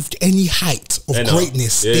achieved any height of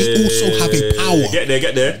greatness, they also have a power.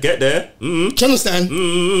 Get there. Do you understand?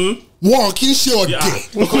 Walking short because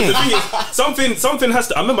the thing is, something has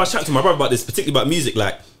to. I remember I chatted to my brother about this, particularly about music,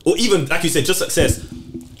 like, or even like you said, just success.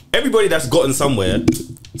 Everybody that's gotten somewhere,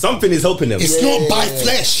 something is helping them. It's not by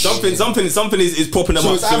flesh. Something is propping them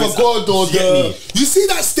up. It's either God or you see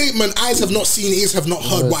that statement, eyes have not seen, ears have not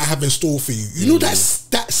heard what I have in store for you. You know that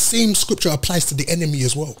same scripture applies to the enemy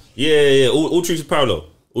as well. Yeah. All truth is parallel.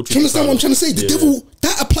 Do you understand what I'm trying to say? The devil,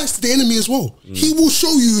 that applies to the enemy as well. He will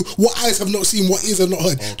show you what eyes have not seen, what ears have not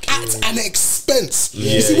heard, at an expense.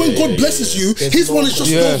 You see, when God blesses you, his one is just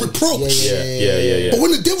no reproach. But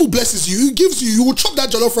when the devil blesses you, he gives you will chop that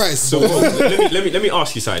jollof rice. So let me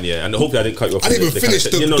ask you something, and hopefully I didn't cut you off. I didn't even finish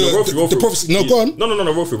the prophecy. No, go on.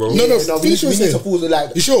 No, roll through. No, finish what you're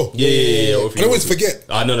saying. You sure? Yeah. I don't always forget.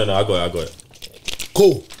 No, I got it.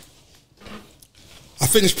 Cool. I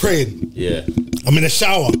finished praying. Yeah. I'm in the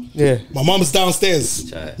shower. Yeah. My mom's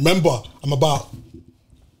downstairs. Remember, I'm about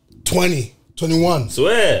 20, 21.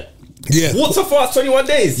 Swear. Yeah. What's a fast 21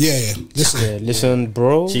 days? Yeah. Listen, listen,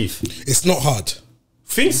 bro. Chief. It's not hard.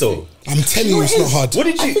 Think so? I'm telling you, it's not hard. What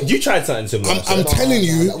did you tried something similar? I'm telling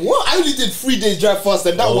you. What? I only did 3 days drive fast,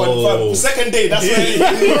 and that one, fam, second day, that's when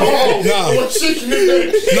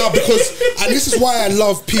No, because and this is why I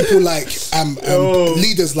love people like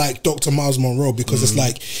leaders like Dr. Miles Monroe, because it's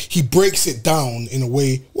like he breaks it down in a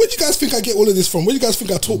way. Where do you guys think I get all of this from? Where do you guys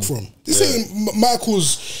think I talk from? This ain't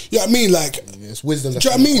Michael's. You know what I mean? Like it's wisdom. Do you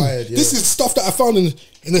know what I mean? This is stuff that I found in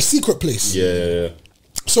a secret place. Yeah.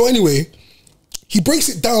 So anyway, he breaks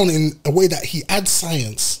it down in a way that he adds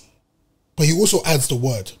science, but he also adds the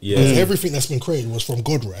word. Yeah. Because everything that's been created was from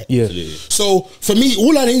God, right? Yeah. So for me,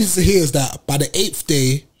 all I need to hear is that by the 8th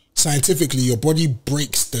day, scientifically, your body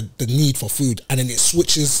breaks the need for food, and then it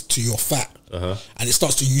switches to your fat. And it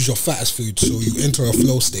starts to use your fat as food, so you enter a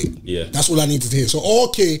flow state. Yeah. That's all I needed to hear. So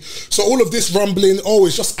okay, so all of this rumbling,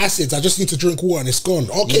 it's just acids, I just need to drink water and it's gone.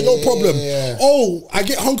 Okay, no problem. Oh, I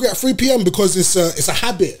get hungry at 3 p.m. because it's a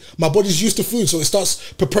habit. My body's used to food, so it starts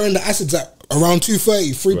preparing the acids at around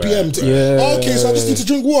 2:30, 3 p.m. Okay, so I just need to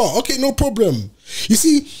drink water. Okay, no problem. You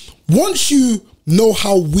see, once you know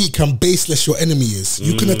how weak and baseless your enemy is,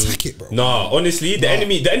 you can attack it, bro. No, honestly, the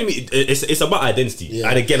enemy, it's about identity,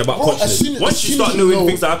 and again about consciousness. Once you start knowing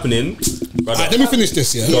things are happening, let me finish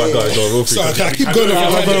this. Go on. Sorry, I keep going.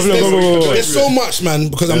 There's so much, man,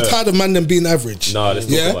 because I'm tired of man them being average. No, let's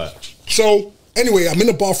talk about it. So anyway, I'm in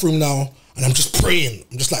the bathroom now, and I'm just praying.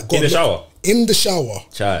 I'm just like, God, in the shower. In the shower,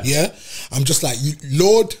 yeah. I'm just like,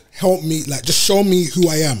 Lord, help me. Like, just show me who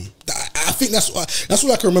I am. I think that's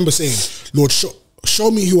all I can remember saying. Lord, show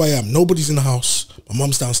me who I am. Nobody's in the house. My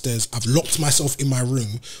mum's downstairs. I've locked myself in my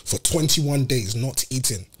room for 21 days, not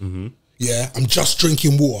eating. Yeah, I'm just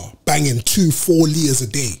drinking water, banging 2-4 liters a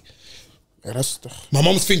day. My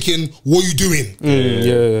mum's thinking, what are you doing?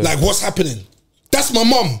 Like, what's happening? That's my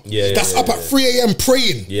mum. That's up at 3 a.m.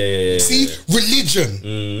 praying. See,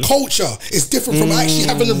 religion, culture is different from actually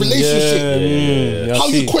having a relationship. How are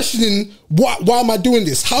you questioning why am I doing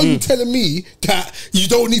this? How are you telling me that you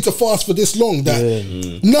don't need to fast for this long?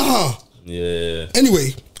 Nah.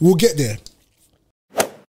 Anyway, we'll get there.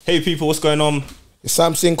 Hey people, what's going on? It's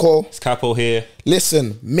Sam Sinko. It's Capo here.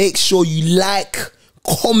 Listen, make sure you like,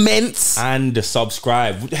 comment, and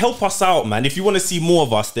subscribe. Help us out, man. If you want to see more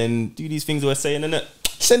of us, then do these things we're saying, innit?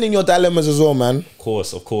 Send in your dilemmas as well, man. Of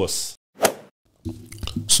course.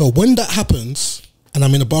 So when that happens, and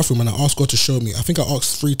I'm in the bathroom and I ask God to show me, I think I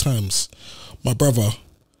asked 3 times, my brother,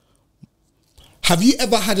 have you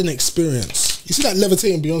ever had an experience? You see that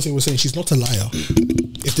levitating Beyonce was saying, she's not a liar.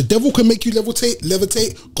 If the devil can make you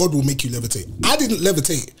levitate, God will make you levitate. I didn't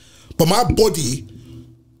levitate, but my body,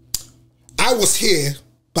 I was here,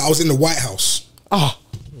 but I was in the White House. I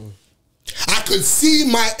could see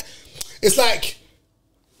it's like,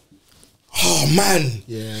 oh man.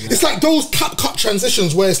 It's like those cut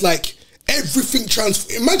transitions where it's like everything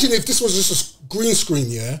imagine if this was just a green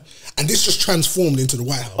screen, and this just transformed into the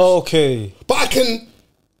White House. Okay. But I can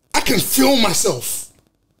feel myself.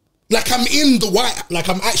 Like I'm in the like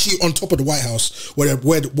I'm actually on top of the White House where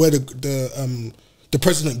the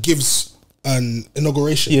president gives an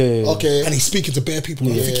inauguration. Okay. And he's speaking to bare people.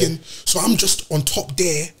 And I'm thinking, so I'm just on top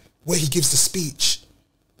there where he gives the speech.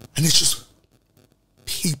 And it's just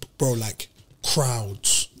people, bro, like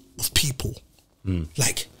crowds of people.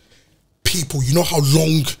 Like people, you know how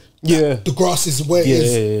long the grass is where it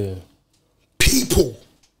is? People.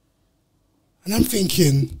 And I'm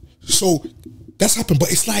thinking, so that's happened, but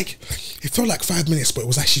it's like, it felt like 5 minutes, but it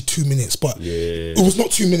was actually 2 minutes. But it was not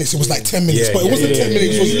 2 minutes, it was like 10 minutes, but it wasn't 10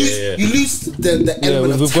 minutes. You lose the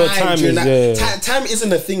element of time. Time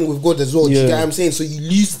isn't a thing with God as well. Do you get what I'm saying? So you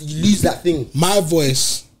lose that thing. My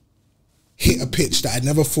voice hit a pitch that I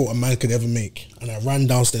never thought a man could ever make, and I ran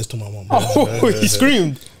downstairs to my mum. Oh, you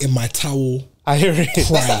screamed in my towel. I hear it. That's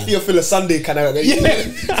that feel a Sunday kind of.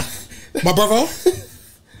 My brother,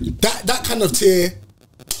 that kind of tear.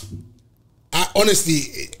 I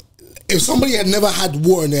honestly, if somebody had never had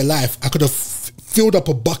water in their life, I could have filled up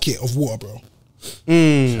a bucket of water, bro.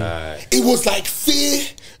 It was like fear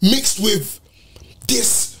mixed with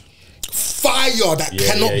this fire that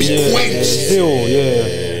cannot be quenched.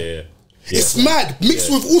 It's mad, mixed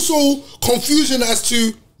with also confusion as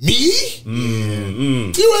to me.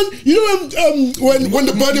 You know when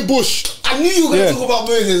the burning bush. I knew you were going to talk about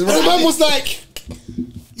Moses. And the man was like,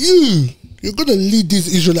 you're gonna lead these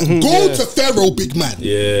Israelites. Go to Pharaoh, big man.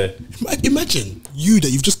 Imagine that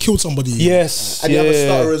you've just killed somebody. And you have a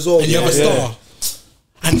star as well. And you have a star.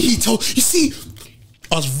 And he told, you see,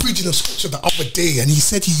 I was reading a scripture the other day, and he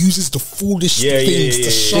said he uses the foolish things to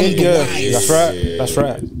shun the wise.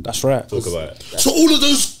 That's right. Talk about it. So all of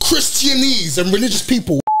those Christianese and religious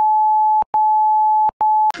people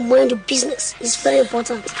to mind your business. It's very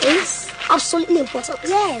important. Yes. Absolutely important.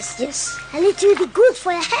 Yes. Yes. And it will be good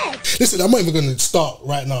for your head. Listen, I'm not even going to start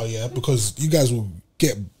right now, yeah, because you guys will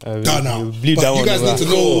get done out. But you guys need to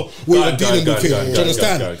know what you're dealing with here. Do you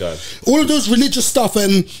understand? All of those religious stuff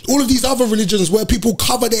and all of these other religions where people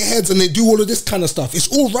cover their heads and they do all of this kind of stuff,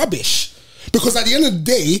 it's all rubbish. Because at the end of the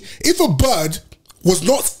day, if a bird was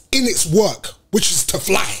not in its work, which is to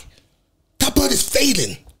fly, that bird is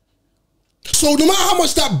failing. So no matter how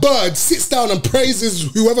much that bird sits down and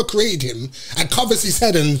praises whoever created him and covers his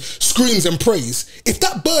head and screams and prays, if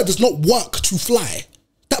that bird does not work to fly,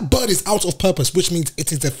 that bird is out of purpose, which means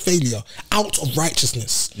it is a failure, out of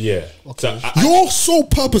righteousness. Yeah. Okay. So your sole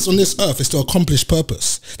purpose on this earth is to accomplish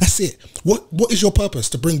purpose. That's it. What is your purpose?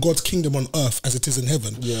 To bring God's kingdom on earth as it is in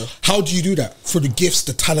heaven. Yeah. How do you do that? Through the gifts,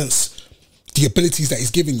 the talents, the abilities that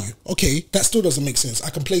he's given you. Okay, that still doesn't make sense. I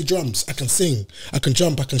can play drums, I can sing, I can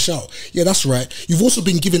jump, I can shout. Yeah, that's right. You've also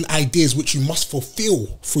been given ideas which you must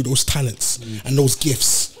fulfill through those talents and those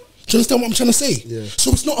gifts. Do you understand what I'm trying to say? Yeah.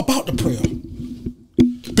 So it's not about the prayer.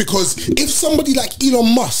 Because if somebody like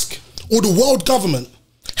Elon Musk or the world government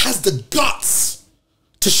has the guts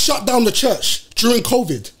to shut down the church during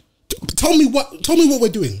COVID, tell me what we're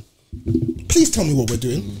doing. Please tell me what we're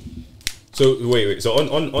doing. So wait. So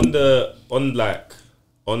on the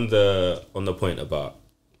point about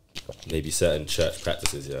maybe certain church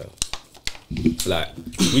practices, yeah. Like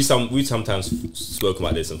we sometimes spoke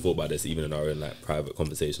about this and thought about this even in our own like private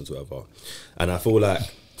conversations, whatever. And I feel like,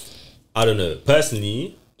 I don't know,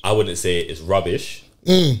 personally, I wouldn't say it's rubbish,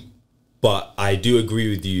 but I do agree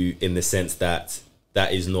with you in the sense that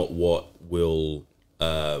that is not what will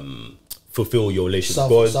fulfill your relationship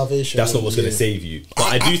with God. That's not what's going to save you. But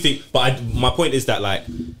I do think, my point is that like,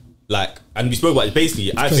 and we spoke about it,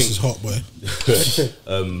 basically, I think... This is hot, boy.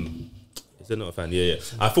 Is there not a fan? Yeah.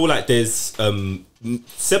 I feel like there's,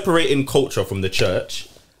 separating culture from the church,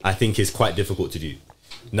 I think is quite difficult to do.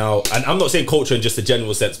 Now, and I'm not saying culture in just a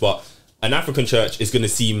general sense, but an African church is going to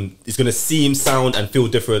seem, sound and feel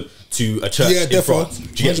different to a church in France.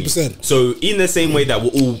 100%. So in the same way that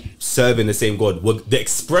we're all serving the same God, the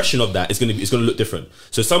expression of that is going to look different.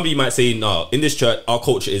 So somebody might say, no, in this church, our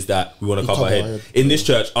culture is that we want to cover our head. In this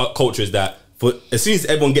church, our culture is that as soon as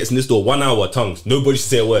everyone gets in this door, 1 hour, tongues, nobody should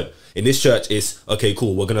say a word. In this church, it's okay,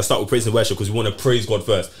 cool. We're gonna start with praise and worship because we want to praise God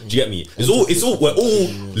first. Do you get me? We're all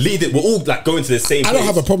leading. We're all like going to the same place. I don't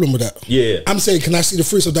have a problem with that. Yeah, I'm saying, can I see the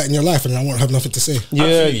fruits of that in your life, and I won't have nothing to say. Yeah,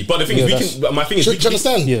 absolutely. But the thing is, my thing is, do you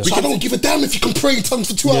understand? Yeah. So I don't give a damn if you can pray in tongues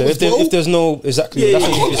for 2 hours, bro. If there's no exactly, I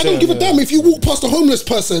don't give a damn if you walk past a homeless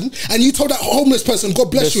person and you tell that homeless person,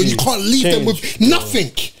 God bless you, and you can't leave them with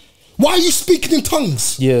nothing. Why are you speaking in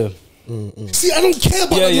tongues? Yeah. See, I don't care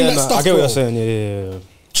about that stuff. I get what you're saying. Yeah.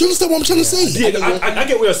 Do you understand what I'm trying to say? Yeah, I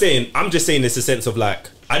get what you're saying. I'm just saying it's a sense of like,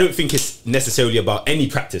 I don't think it's necessarily about any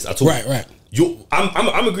practice at all. Right.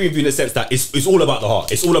 I'm agreeing with you in the sense that it's all about the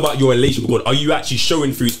heart. It's all about your relationship with God. Are you actually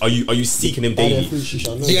showing fruits? Are you seeking Him daily?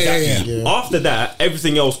 Yeah. After that,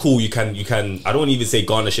 everything else cool. You can. I don't want to even say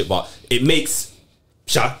garnish it, but it makes.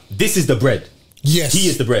 This is the bread. Yes, He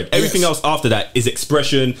is the bread. Everything else after that is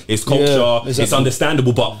expression, it's culture, it's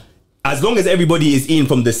understandable. But as long as everybody is eating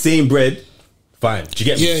from the same bread, fine. Do you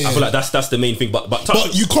get me? I feel like that's the main thing. But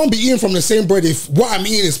you can't be eating from the same bread if what I'm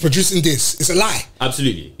eating is producing this. It's a lie.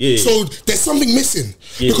 Absolutely. Yeah. So there's something missing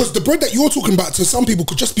because the bread that you're talking about to some people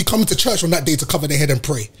could just be coming to church on that day to cover their head and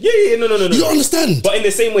pray. Yeah. No. You understand? But in the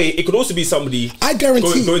same way, it could also be somebody. I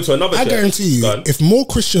guarantee going to another church. I guarantee you, if more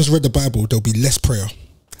Christians read the Bible, there'll be less prayer.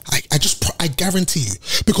 I guarantee you,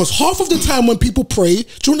 because half of the time when people pray, do you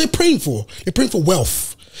know what they're praying for? They're praying for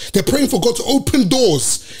wealth. They're praying for God to open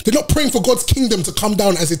doors. They're not praying for God's kingdom to come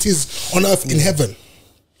down as it is on earth in heaven.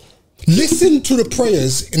 Listen to the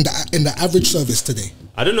prayers in the average service today.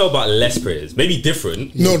 I don't know about less prayers. Maybe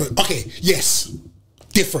different. No. Okay. Yes.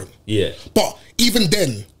 Different. Yeah. But even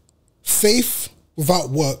then, faith without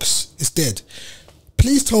works is dead.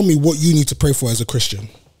 Please tell me what you need to pray for as a Christian.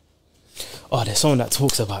 Oh, there's someone that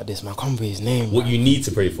talks about this, man. I can't remember his name. What you need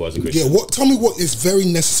to pray for as a Christian. Yeah. Tell me what is very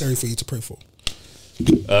necessary for you to pray for.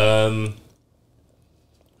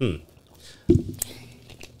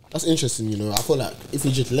 That's interesting, you know. I feel like if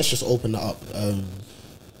we let's just open that up.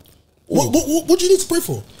 What do you need to pray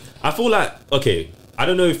for? I feel like, okay, I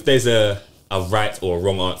don't know if there's a right or a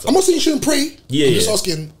wrong answer. I'm not saying you shouldn't pray. Yeah, I'm just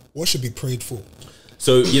asking what should be prayed for.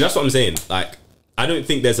 So that's what I'm saying. Like, I don't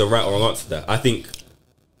think there's a right or wrong answer to that. I think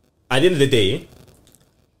at the end of the day,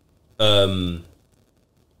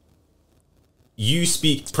 you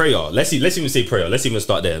speak prayer. Let's even say prayer. Let's even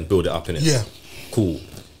start there and build it up in it. Yeah. Cool.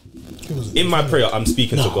 In my prayer, I'm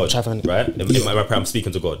speaking to God, right? In my prayer, I'm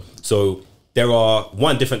speaking to God. So there are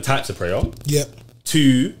different types of prayer. Yep.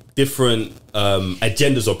 2 different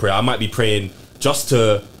agendas of prayer. I might be praying just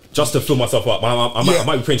to fill myself up. I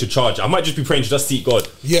might be praying to charge. I might just be praying to just seek God.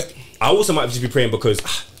 Yeah. I also might just be praying because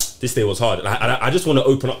this day was hard, and I just want to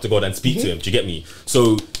open up to God and speak to Him. Do you get me?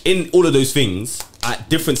 So in all of those things, at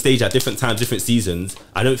different stages, at different times, different seasons,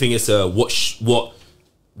 I don't think it's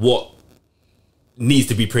what needs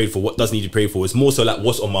to be prayed for, what doesn't need to be prayed for. It's more so like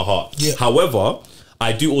what's on my heart. Yeah. However,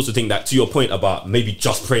 I do also think that, to your point about maybe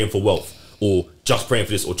just praying for wealth or just praying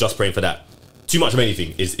for this or just praying for that, too much of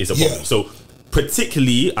anything is a problem. Yeah. So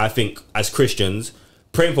particularly, I think as Christians,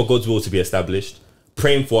 praying for God's will to be established,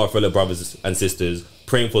 praying for our fellow brothers and sisters,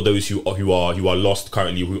 praying for those who are lost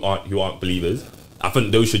currently, who aren't believers. I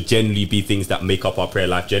think those should generally be things that make up our prayer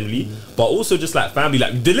life generally. But also just like family,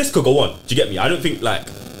 like the list could go on. Do you get me? I don't think like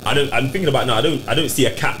I'm thinking about now. I don't see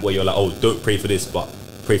a cap where you're like, oh, don't pray for this, but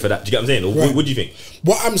pray for that. Do you get what I'm saying? Or Right. what do you think?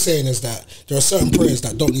 What I'm saying is that there are certain prayers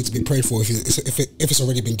that don't need to be prayed for if it's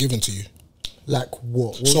already been given to you. Like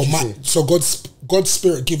what? So God's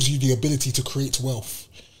Spirit gives you the ability to create wealth.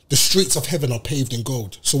 The streets of heaven are paved in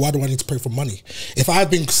gold. So why do I need to pray for money? If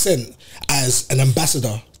I've been sent as an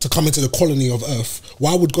ambassador to come into the colony of earth,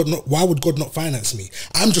 why would God not finance me?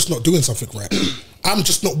 I'm just not doing something right. I'm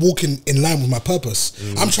just not walking in line with my purpose.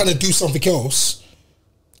 I'm trying to do something else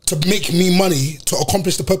to make me money to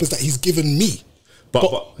accomplish the purpose that He's given me.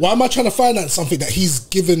 But why am I trying to finance something that He's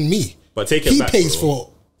given me? But take it He back, pays bro.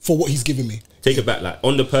 for what He's given me. Take it back, like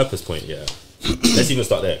on the purpose point, yeah. Let's even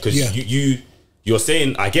start there, because you're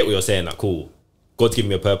saying, I get what you're saying, like cool, God's giving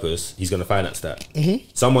me a purpose, He's going to finance that.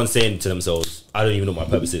 Someone's saying to themselves, I don't even know what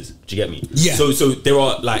my purpose is. Do you get me? Yeah. So there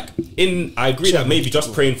are like I agree that maybe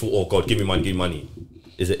just praying for, oh God, give me money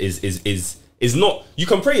is not, you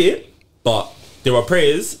can pray it, but there are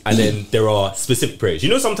prayers and then there are specific prayers. You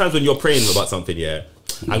know, sometimes when you're praying about something, yeah,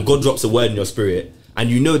 and God drops a word in your spirit, and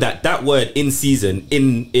you know that word in season,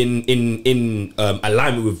 in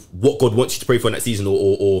alignment with what God wants you to pray for in that season,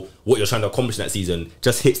 or what you're trying to accomplish in that season,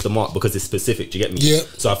 just hits the mark because it's specific. Do you get me? Yeah.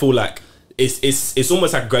 So I feel like it's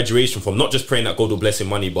almost like a graduation from not just praying that God will bless you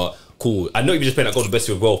with money, but cool, I know you're just praying that God will bless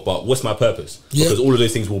you with wealth, but what's my purpose? Yeah. Because all of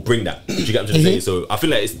those things will bring that. Do you get what I'm saying? So I feel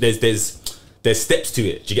like there's steps to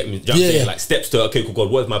it. Do you get me? Do you know what I'm saying? Like steps to, okay, cool,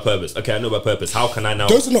 God, what is my purpose? Okay, I know my purpose. How can I now?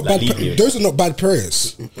 Those are not like, bad. Those are not bad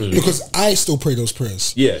prayers because I still pray those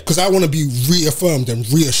prayers. Yeah, because I want to be reaffirmed and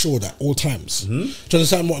reassured at all times. Do you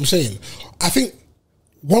understand what I'm saying? I think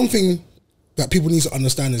one thing that people need to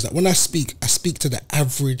understand is that when I speak to the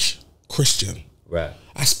average Christian. Right.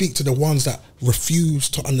 I speak to the ones that refuse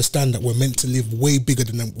to understand that we're meant to live way bigger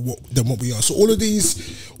than what we are. So all of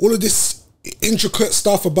this intricate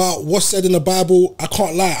stuff about what's said in the Bible, I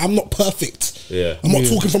can't lie, I'm not perfect. Yeah. I'm not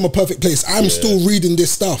talking from a perfect place. I'm still reading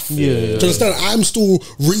this stuff. Do you understand? I'm still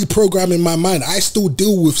reprogramming my mind. I still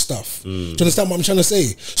deal with stuff. Do you understand what I'm trying to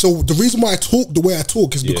say? So the reason why I talk the way I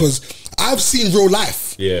talk is because I've seen real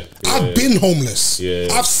life. I've been homeless.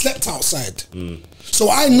 I've slept outside. So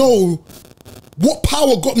I know what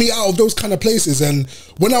power got me out of those kind of places, and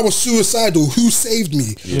when I was suicidal, who saved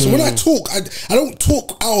me? So when I talk, I don't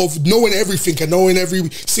talk out of knowing everything and knowing every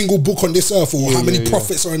single book on this earth or how many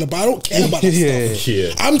prophets are in the Bible. I don't care about that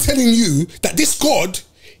stuff. I'm telling you that this God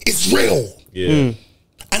is real.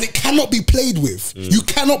 And it cannot be played with. You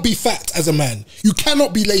cannot be fat as a man. You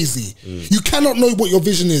cannot be lazy. You cannot know what your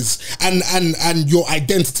vision is and your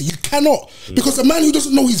identity. You cannot. Because a man who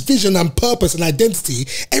doesn't know his vision and purpose and identity,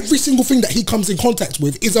 every single thing that he comes in contact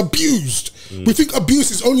with is abused. We think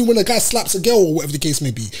abuse is only when a guy slaps a girl or whatever the case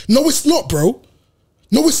may be. No, it's not, bro.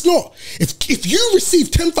 No, it's not. If you receive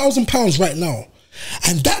 £10,000 right now,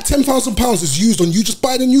 and that £10,000 is used on you just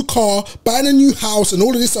buying a new car, buying a new house and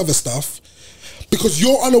all of this other stuff, because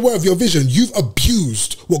you're unaware of your vision, you've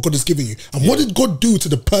abused what God has given you. And what did God do to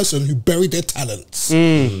the person who buried their talents?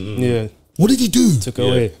 What did He do? Took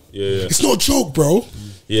away. It's not a joke, bro.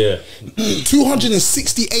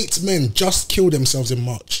 268 men just killed themselves in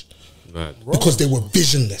March. Because they were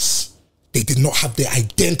visionless. They did not have their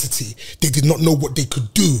identity. They did not know what they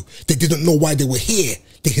could do. They didn't know why they were here.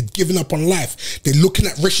 They had given up on life. They're looking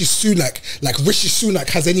at Rishi Sunak like Rishi Sunak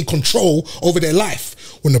has any control over their life,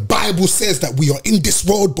 when the Bible says that we are in this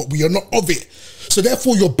world but we are not of it. So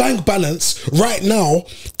therefore your bank balance right now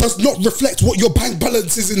does not reflect what your bank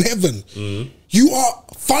balance is in heaven. You are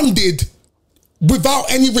funded without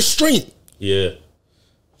any restraint. Do you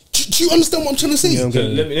understand what I'm trying to say? So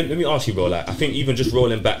let me ask you, bro, like I think even just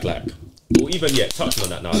rolling back, like, or even touching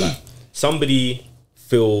on that now, like somebody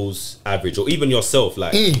feels average, or even yourself,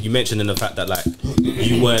 like you mentioned in the fact that like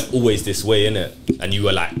you weren't always this way, innit? And you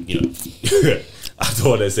were like, you know, I don't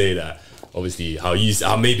want to say that, obviously how you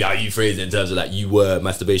phrase it in terms of like you were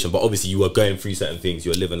masturbation, but obviously you were going through certain things,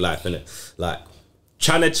 you were living life, innit? Like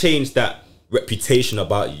trying to change that reputation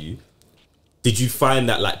about you. Did you find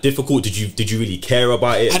that like difficult? Did you really care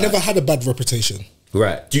about it? I never had a bad reputation.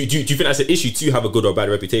 Right. Do you think that's an issue to have a good or bad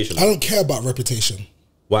reputation? I don't care about reputation.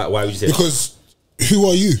 Why would you say because who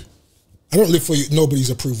are you? I don't live for nobody's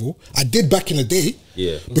approval. I did back in the day.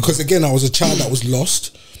 Yeah. Because again, I was a child that was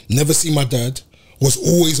lost, never seen my dad, was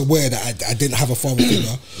always aware that I didn't have a father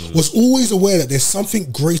figure, was always aware that there's something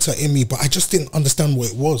greater in me, but I just didn't understand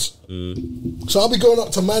what it was. So I'll be going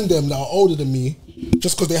up to man them that are older than me,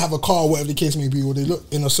 just because they have a car or whatever the case may be, or they look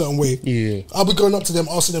in a certain way. Yeah. I'll be going up to them,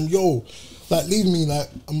 asking them, yo, like leave me, like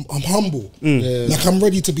I'm humble. Like I'm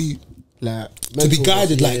ready to be like to be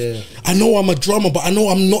guided. Like I know I'm a drummer, but I know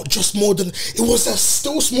I'm not just more than. It was a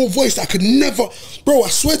still small voice that I could never, bro. I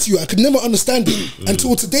swear to you, I could never understand it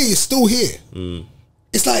until today. It's still here.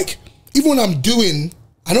 It's like even when I'm doing,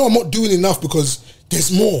 I know I'm not doing enough because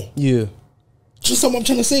there's more. Yeah, just what I'm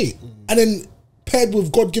trying to say. And then paired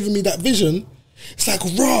with God giving me that vision, it's like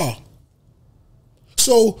raw.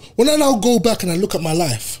 So when I now go back and I look at my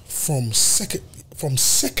life from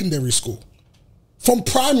secondary school. From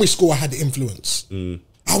primary school, I had the influence.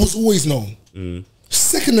 I was always known.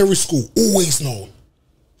 Secondary school, always known.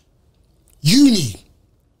 Uni,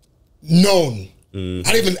 known.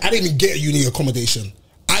 I didn't even get a uni accommodation.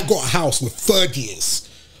 I got a house with third years.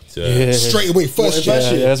 Straight away, first year.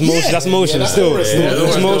 Yeah, that's motion. That's motion. That's still, motion.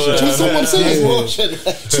 that's motion. Do you know what I'm saying?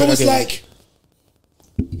 So it's like,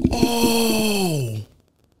 oh,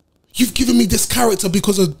 you've given me this character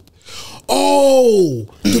because of,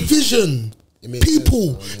 the vision.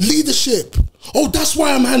 People, leadership. Oh, that's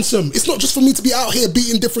why I'm handsome. It's not just for me to be out here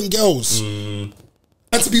beating different girls and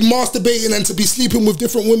to be masturbating and to be sleeping with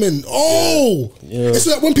different women. It's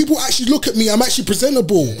like when people actually look at me, I'm actually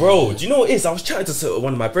presentable. Bro, do you know what it is? I was chatting to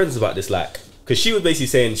one of my friends about this, like, because she was basically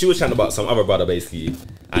saying, she was chatting about some other brother basically,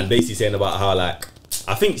 and basically saying about how, like,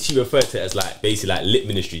 I think she referred to it as like basically like lit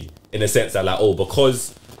ministry, in a sense that like, oh,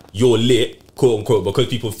 because you're lit, quote unquote, because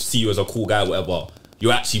people see you as a cool guy, whatever,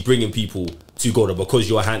 you're actually bringing people to go there because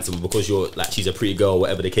you're handsome, because you're like, she's a pretty girl,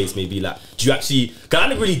 whatever the case may be. Like, do you actually, cause I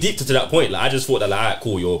didn't really deep to that point. Like, I just thought that like, alright,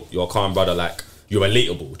 cool, you're a calm brother, like, you're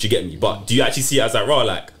relatable. Do you get me? But do you actually see it as like, raw,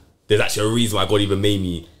 like, there's actually a reason why God even made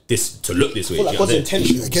me this to look this way? Like God's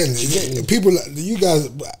intentional. Again, people, like you guys,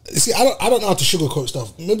 see, I don't know how to sugarcoat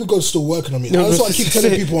stuff. Maybe God's still working on me. That's what I keep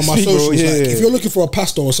telling people on my socials. Like, if you're looking for a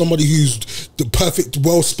pastor or somebody who's the perfect,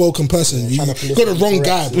 well-spoken person, you got the wrong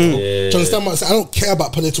guy, bro. Do you understand what I'm saying? I don't care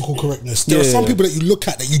about political correctness. There are some people that you look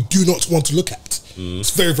at that you do not want to look at.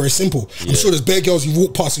 It's very, very simple. I'm sure there's bare girls you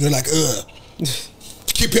walk past and you're like,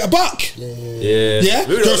 keep it a buck. Yeah.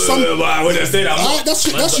 There's some.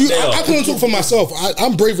 That's you. I can't talk for myself.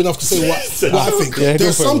 I'm brave enough to say what I think.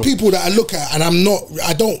 There's some people that I look at and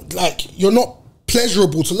I don't like. You're not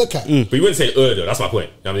pleasurable to look at. But you wouldn't say though. That's my point.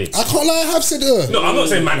 You know what I mean? I can't lie. I have said No, I'm not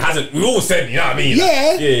saying man hasn't. We've all said. You know what I mean?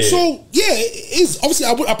 So it is. Obviously,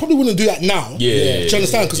 I probably wouldn't do that now. Do you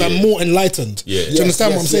understand? Because I'm more enlightened. Do you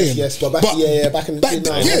understand what I'm saying? Yes. But back in the day,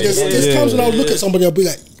 there's times when I'll look at somebody, I'll be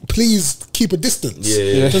like, please keep a distance. Do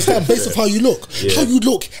you understand? Based off how you look. How you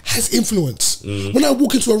look has influence. When I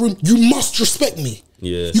walk into a room, you must respect me.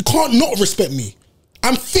 You can't not respect me.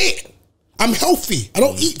 I'm fit. I'm healthy. I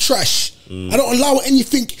don't eat trash. I don't allow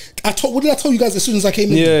anything. What did I tell you guys as soon as I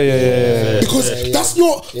came in? Because that's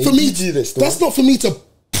not for me. That's not for me to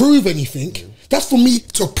prove anything. That's for me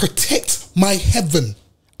to protect my heaven.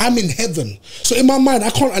 I'm in heaven. So in my mind, I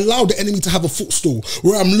can't allow the enemy to have a footstool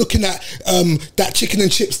where I'm looking at that chicken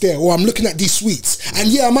and chips there, or I'm looking at these sweets. And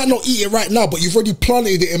yeah, I might not eat it right now, but you've already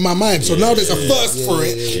planted it in my mind. So now there's a thirst for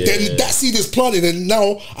it. Then that seed is planted, and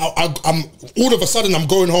now I'm all of a sudden I'm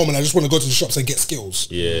going home and I just want to go to the shops and get skills.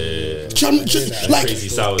 Like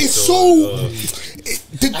it's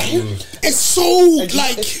so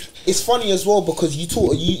like. It's funny as well because you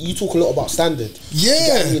talk a lot about standard. You know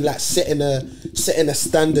what I mean? Like setting a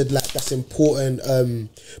standard, like that's important.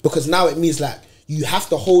 Because now it means like you have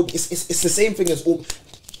to hold. It's the same thing as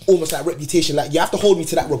almost like reputation. Like you have to hold me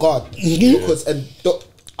to that regard because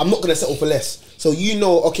I'm not gonna settle for less. So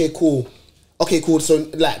okay, cool. So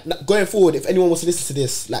like going forward, if anyone wants to listen to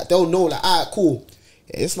this, like they'll know like cool.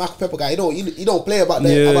 It's Michael Pepper guy. You don't play about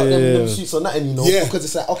them shoots or nothing, because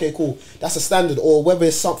it's like, okay, cool, that's a standard. Or whether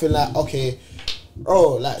it's something like, okay,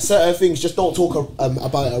 bro, like certain things just don't talk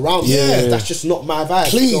about it around me. Yeah. That's just not my vibe.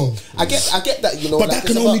 Clean. So I get that, you know. But like,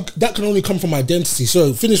 that can only come from identity.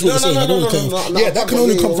 So finish what No, you're saying. no, I don't no, wanna no, cut you no, off. no, Yeah, that can no,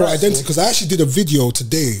 only no, come you're from right, identity so- because I actually did a video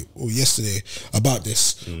today or yesterday about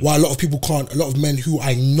this. Why a lot of people can't, a lot of men who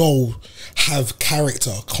I know have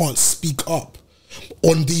character can't speak up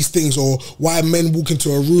on these things, or why men walk into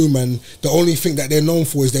a room and the only thing that they're known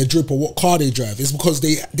for is their drip or what car they drive. It's because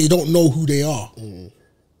they don't know who they are. Do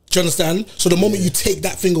you understand? So the moment you take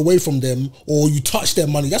that thing away from them or you touch their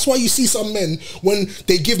money, that's why you see some men, when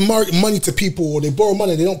they give money to people or they borrow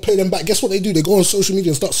money, they don't pay them back. Guess what they do? They go on social media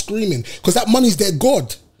and start screaming because that money's their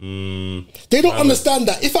God. They don't understand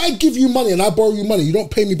that if I give you money and I borrow you money, you don't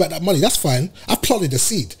pay me back that money. That's fine. I've planted the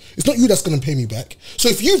seed. It's not you that's going to pay me back. So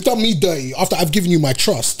if you've done me dirty after I've given you my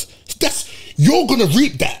trust, you're going to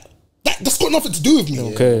reap that. That's got nothing to do with me.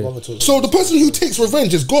 Okay. So the person who takes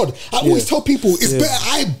revenge is God. I always tell people it's better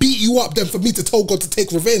I beat you up than for me to tell God to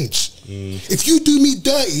take revenge. If you do me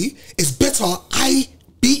dirty, it's better I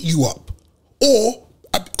beat you up. Or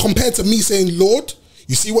compared to me saying, Lord,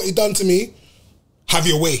 you see what you done to me? Have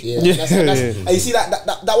your way. And you see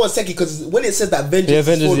that one's second because when it says that vengeance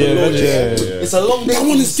is for the Lord, it's a long day. That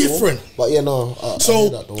one is different. But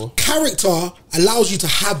so character allows you to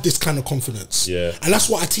have this kind of confidence. Yeah. And that's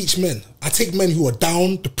what I teach men. I take men who are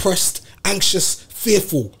down, depressed, anxious,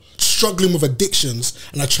 fearful, struggling with addictions,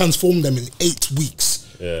 and I transform them in 8 weeks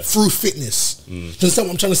through fitness. Do you understand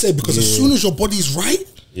what I'm trying to say? Because as soon as your body's right,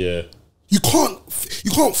 you can't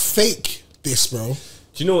fake this, bro.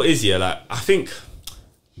 Do you know what it is? Yeah, like I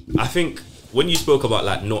think when you spoke about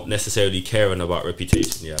like not necessarily caring about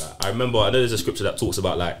reputation, like, I know there's a scripture that talks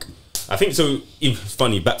about like, I think so. It's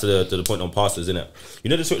funny, back to the point on pastors, isn't it? You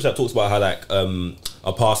know the scripture that talks about how like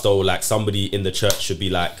a pastor or like somebody in the church should be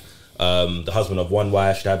like the husband of one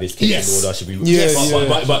wife, should have his kids in order, should be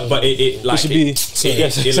but it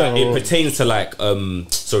pertains to like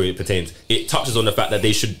it touches on the fact that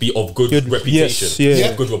they should be of good reputation,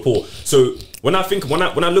 good rapport. So when I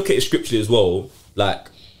look at it scripturally as well, like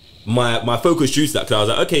my focus drew to that because I was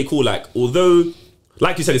like, okay, cool. Like although,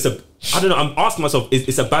 like you said, I don't know. I'm asking myself,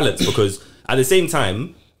 it's a balance because at the same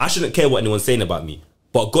time, I shouldn't care what anyone's saying about me,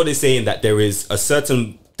 but God is saying that there is a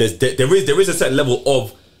certain there is a certain level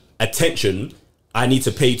of attention I need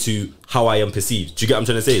to pay to how I am perceived. Do you get what I'm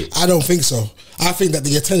trying to say? I don't think so. I think that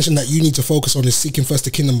the attention that you need to focus on is seeking first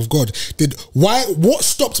the kingdom of God. What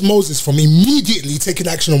stopped Moses from immediately taking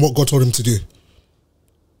action on what God told him to do?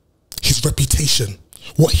 His reputation.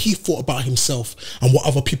 What he thought about himself and what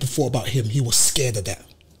other people thought about him. He was scared of that.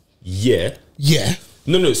 Yeah.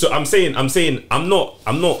 No. So I'm saying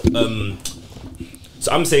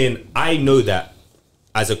I know that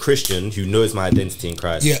as a Christian who knows my identity in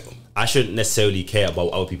Christ, I shouldn't necessarily care about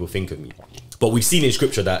what other people think of me. But we've seen in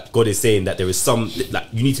scripture that God is saying that there is some, like,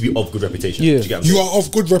 you need to be of good reputation. You are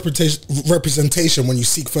of good representation when you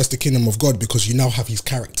seek first the kingdom of God, because you now have his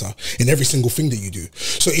character in every single thing that you do.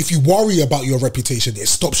 So if you worry about your reputation, it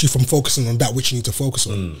stops you from focusing on that which you need to focus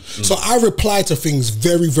on. So I reply to things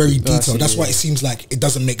very, very detailed. That's why it seems like it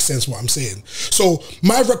doesn't make sense what I'm saying. So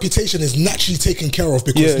my reputation is naturally taken care of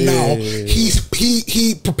because now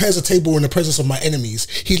he prepares a table in the presence of my enemies.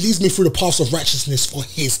 He leads me through the paths of righteousness for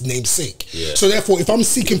his name's sake. So therefore, if I'm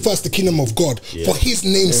seeking first the kingdom of God for his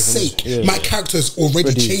name's sake, my character is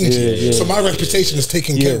already changing. So my reputation is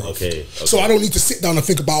taken care of. So I don't need to sit down and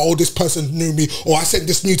think about, oh, this person knew me, or I sent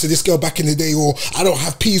this nude to this girl back in the day, or I don't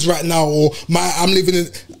have peas right now, or I'm living in.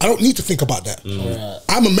 I don't need to think about that.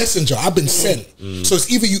 I'm a messenger. I've been sent. So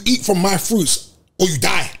it's either you eat from my fruits or you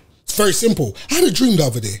die. It's very simple. I had a dream the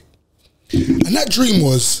other day, and that dream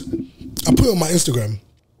was, I put it on my Instagram.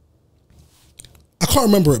 I can't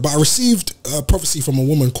remember it, but I received a prophecy from a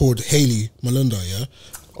woman called Hayley Malunda,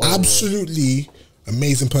 absolutely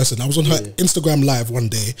amazing person. I was on her Instagram live one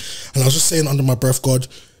day, and I was just saying under my breath, God,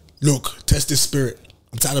 look, test this spirit.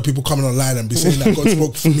 I'm tired of people coming online and be saying that God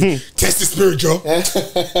spoke for me. Test the spirit, Joe.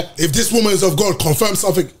 If this woman is of God, confirm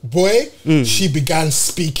something. Boy, she began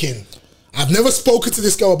speaking. I've never spoken to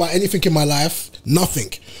this girl about anything in my life,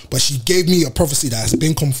 nothing. But she gave me a prophecy that has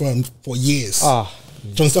been confirmed for years. Do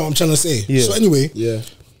you understand what I'm trying to say? So anyway,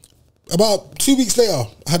 about 2 weeks later,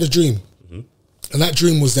 I had a dream. And that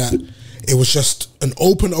dream was that it was just an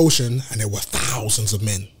open ocean and there were thousands of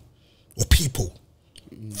men or people.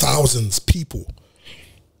 Thousands people.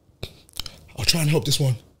 I'll try and help this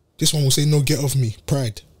one. This one will say, no, get off me.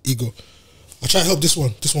 Pride, ego. I'll try and help this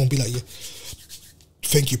one. This one will be like,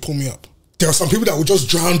 thank you, pull me up. There are some people that will just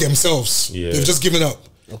drown themselves. They've just given up.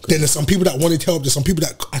 Then there's some people that wanted help. There's some people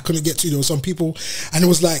that I couldn't get to. There were some people, and it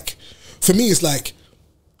was like, for me, it's like,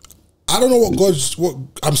 I don't know what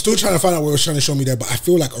I'm still trying to find out what was trying to show me there, but I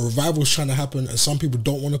feel like a revival is trying to happen, and some people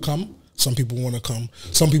don't want to come. Some people want to come.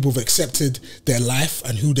 Some people have accepted their life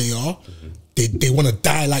and who they are. They want to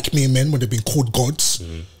die like mere men when they've been called gods.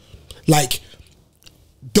 Like,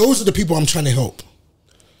 those are the people I'm trying to help.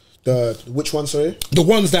 Which one, sorry? The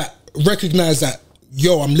ones that recognize that,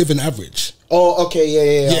 yo, I'm living average. Oh, okay, yeah.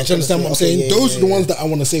 Yeah, do you understand what I'm saying? Those are the ones that I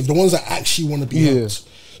want to save. The ones that actually want to be helped.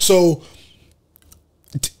 So,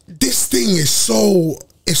 this thing is so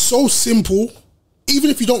simple. Even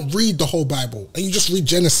if you don't read the whole Bible and you just read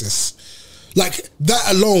Genesis, like,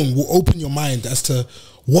 that alone will open your mind as to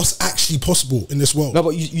what's actually possible in this world. No,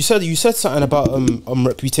 but you said something about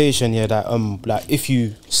reputation, yeah, that like, if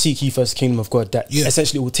you seek ye first the kingdom of God, that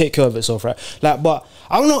essentially will take care of itself, right? Like, but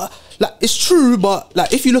I don't know, like, it's true, but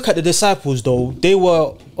like, if you look at the disciples though, they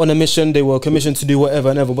were on a mission, they were commissioned to do whatever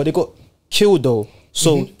and ever, but they got killed though.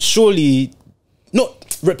 So surely,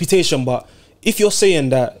 not reputation, but if you're saying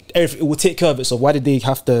that it will take care of itself, why did they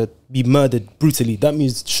have to be murdered brutally? That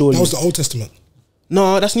means surely... That was the Old Testament.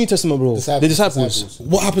 No, that's New Testament, bro. The disciples.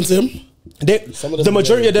 What happened to him? The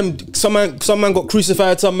majority of them, some man got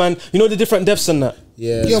crucified, some man, you know, the different deaths and that.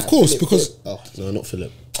 Yeah, of course, because... Oh, no, not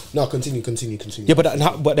Philip. No, continue. Yeah,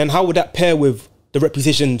 but then how would that pair with the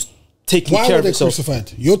reputation taking care of itself? Why were they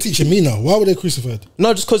crucified? You're teaching me now. Why were they crucified?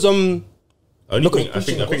 No, just because I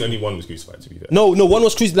think only one was crucified, to be fair. No, one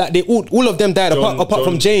was crucified. Like, all of them died apart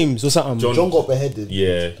from James or something. John got beheaded.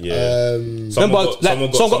 Yeah.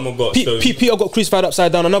 Peter got crucified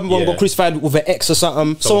upside down. Another one got crucified with an X or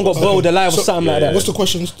something. Someone got boiled alive or something like that. What's the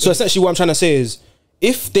question? So essentially, what I'm trying to say is,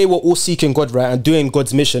 if they were all seeking God, right, and doing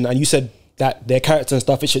God's mission, and you said that their character and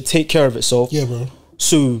stuff, it should take care of itself. Yeah, bro.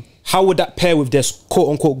 So how would that pair with their quote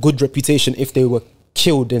unquote good reputation if they were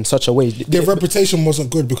killed in such a way? Their reputation wasn't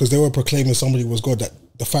good because they were proclaiming somebody was God that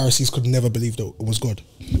the Pharisees could never believe that it was God.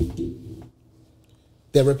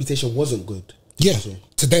 Their reputation wasn't good. Yeah,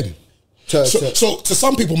 to them. So to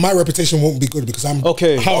some people, my reputation won't be good because I'm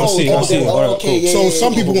okay. I see. So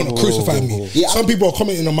some people want to crucify me. Yeah. Some people are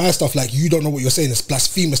commenting on my stuff like, you don't know what you're saying. It's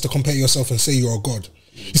blasphemous to compare yourself and say you're a God.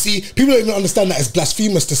 You see, people don't even understand that it's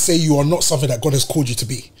blasphemous to say you are not something that God has called you to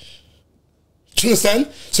be. Do you understand?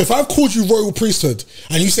 So if I've called you royal priesthood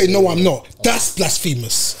and you say no, I'm not, that's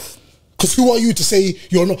blasphemous. Because who are you to say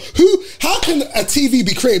you're not? How can a TV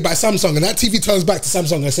be created by Samsung and that TV turns back to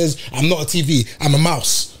Samsung and says, I'm not a TV, I'm a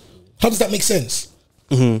mouse? How does that make sense?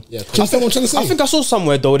 Yeah, do you understand what I'm trying to say? I think I saw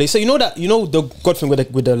somewhere though, they say, you know the God thing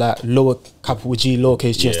with the like lower capital G,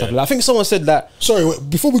 lowercase G and stuff like that. I think someone said that. Sorry, wait,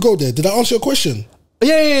 before we go there, did I answer your question?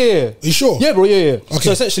 Yeah. Are you sure? Yeah, bro, yeah. Okay.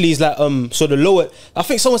 So essentially it's like, so the lower, I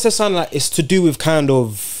think someone said something like, it's to do with kind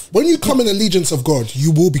of... When you come in allegiance of God,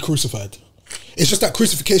 you will be crucified. It's just that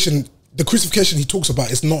crucifixion, the crucifixion he talks about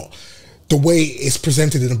is not the way it's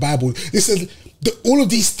presented in the Bible. Listen, all of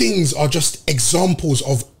these things are just examples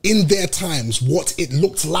of, in their times, what it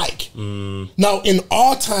looked like. Now, in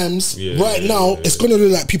our times, now, it's going to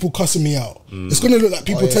look like people cussing me out. It's going to look like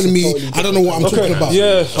people telling me, totally I don't know what I'm talking about.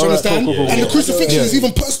 Yeah, do you understand? Cool. And the crucifixion is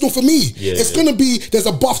even personal for me. It's going to be, there's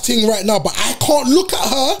a buff thing right now, but I can't look at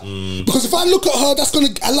her because if I look at her, that's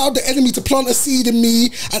going to allow the enemy to plant a seed in me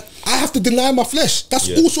and I have to deny my flesh. That's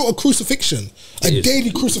also a crucifixion, a daily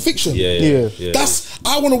crucifixion. That's,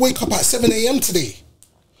 I want to wake up at 7 a.m. today.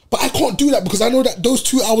 But I can't do that because I know that those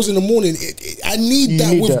 2 hours in the morning, I need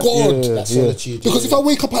that with God. That's solitude. Because if I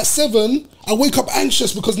wake up at 7, I wake up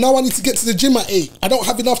anxious because now I need to get to the gym at 8. I don't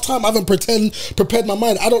have enough time. I haven't prepared my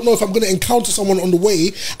mind. I don't know if I'm going to encounter someone on the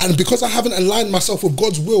way. And because I haven't aligned myself with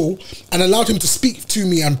God's will and allowed him to speak to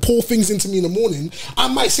me and pour things into me in the morning, I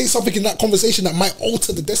might say something in that conversation that might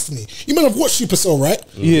alter the destiny. You might have watched Supercell, right?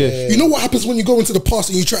 Yeah. You know what happens when you go into the past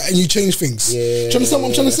and you try and you change things? Do you understand what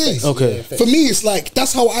I'm trying to say? Okay. For me, it's like,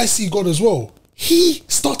 that's how I see God as well. He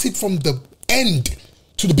started from the end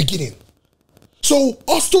to the beginning. So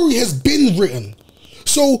our story has been written.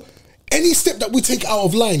 So any step that we take out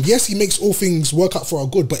of line, yes, he makes all things work out for our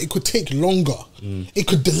good, but it could take longer. It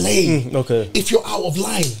could delay. If you're out of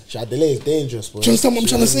line. That delay is dangerous, bro. Do you understand what I'm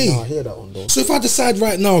trying to say? I hear that one, though. So if I decide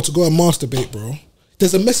right now to go and masturbate, bro,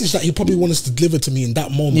 there's a message that he probably wants to deliver to me in that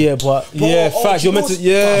moment. Yeah, but fact, you're meant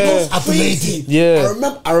to,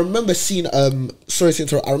 I remember seeing sorry to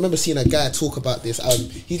interrupt. I remember seeing a guy talk about this.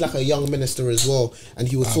 He's like a young minister as well, and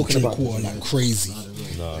he was talking about water like crazy.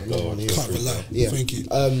 Can't rely. Yeah, thank you.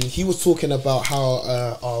 He was talking about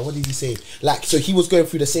how what did he say? Like, so he was going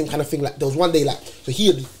through the same kind of thing. Like, there was one day, like, so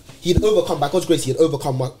he'd overcome, by God's grace, he had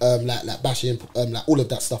overcome like bashing, like all of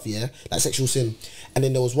that stuff, like sexual sin. And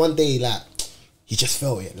then there was one day, like, he just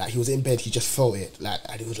felt it. Like, he was in bed, he just felt it. Like,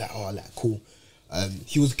 and he was like, oh, like, cool.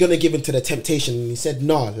 he was gonna give in to the temptation, and he said,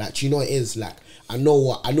 "Nah, like, do you know what it is? Like, I know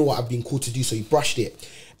what I've been called to do." So he brushed it,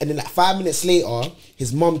 and then like 5 minutes later,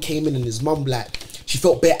 his mum came in, and his mum, like, she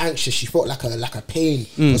felt bare anxious. She felt like a pain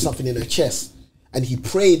or something in her chest, and he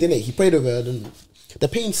prayed, innit? He prayed over her, and the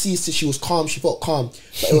pain ceased. She was calm. She felt calm,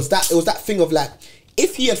 but it was that thing of like,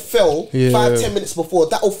 if he had fell 5-10 minutes before,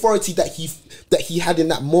 that authority that he had in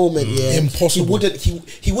that moment, impossible.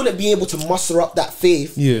 He wouldn't be able to muster up that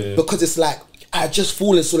faith, because it's like, I just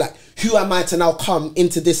fallen. So like, who am I to now come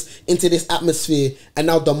into this atmosphere and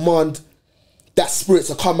now demand that spirit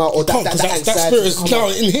to come out, or that spirit is now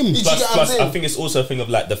in him? Plus, I think it's also a thing of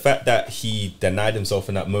like the fact that he denied himself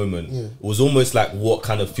in that moment was almost like what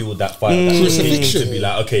kind of fueled that fire, that crucifixion, to be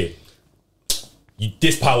like, okay,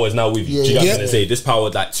 this power is now with you. Do you know what I'm gonna say? This power,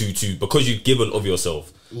 like, to because you've given of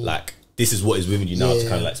yourself, like, this is what is within you now to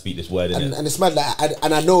kind of like speak this word. And it's mad, like,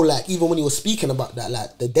 and I know, like, even when he was speaking about that,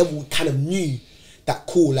 like, the devil kind of knew that,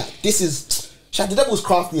 cool, like, this is. The devil's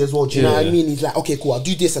crafty as well, do you know what I mean? He's like, okay, cool, I'll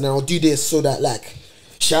do this and then I'll do this so that, like,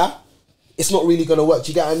 it's not really gonna work.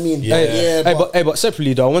 Do you get what I mean? But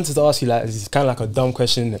separately though, I wanted to ask you, like, it's kind of like a dumb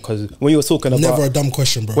question, because when you were talking about, never a dumb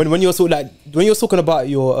question, bro. When you were talking about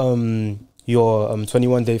your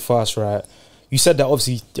 21-day fast, right? You said that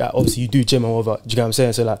obviously you do gym and whatever. Do you get what I'm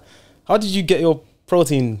saying? So like, how did you get your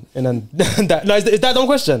protein and then that? Like, is that a dumb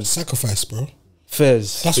question? Sacrifice, bro.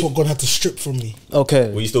 Fairs. That's what God had to strip from me. Okay.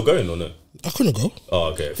 Were you still going or no? I couldn't go. Oh,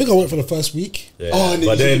 okay. I think I went for the first week. Yeah. Oh, and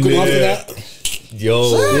but then after that,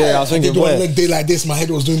 I was thinking, I did one leg day like this. My head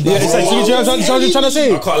was doing bad. Yeah, it's like, you know what I'm trying to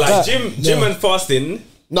say? I can't like gym and fasting.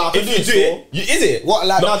 Nah, if you do it, is it? What,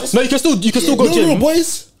 like, no, you can still go gym. No,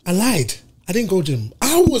 boys, I lied. I didn't go gym.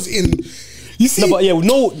 I was in. You see, no, but yeah,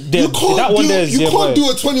 no, you can't do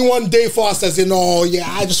a 21-day fast as in, oh yeah,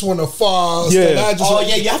 I just want to fast. Yeah.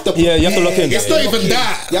 You have to. You have to lock in. It's not even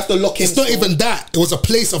that. You have to lock in. It's not even that. It was a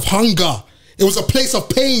place of hunger. It was a place of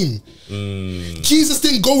pain. Jesus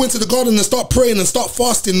didn't go into the garden and start praying and start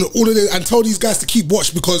fasting all of this and tell these guys to keep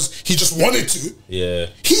watch because he just wanted to. Yeah.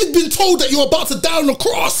 He'd been told that you're about to die on the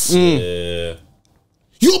cross. Yeah.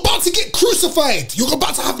 You're about to get crucified. You're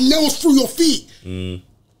about to have nails through your feet.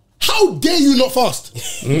 How dare you not fast?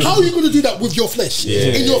 How are you going to do that with your flesh?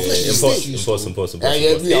 In your flesh. Impossible.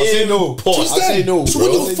 I'll say no. So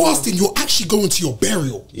when you're fasting, you're actually going to your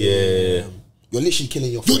burial. Yeah. You're literally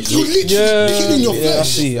killing your flesh. You're literally killing your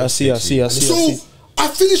flesh. I see. So I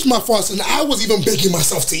finished my fast and I was even begging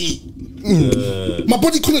myself to eat. My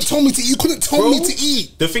body couldn't tell me to eat. You couldn't tell me to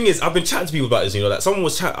eat. The thing is, I've been chatting to people about this. You know, like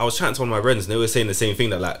I was chatting to one of my friends, and they were saying the same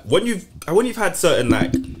thing, that like when you've had certain,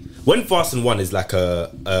 like, when fasting one is like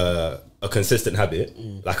a consistent habit,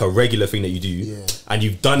 like a regular thing that you do, and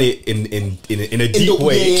you've done it in a deep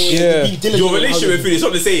way. Your relationship with food is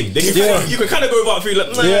not the same. You can kind of go about food like,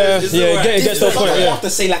 it gets to a point. You have to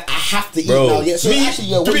say like, I have to eat now. Yeah, so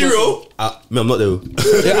to be real, I'm not there.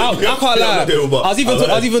 I can't lie. I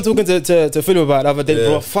was even talking to Philip about it the other day,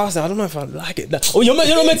 bro. Fasting, I don't know if I like it. Oh, you're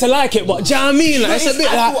not meant to like it, but do you know what I mean? Like, it's a bit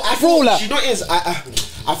like, bro, like, you know what it is?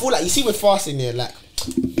 I feel like, you see with fasting here, like,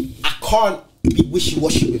 I can't be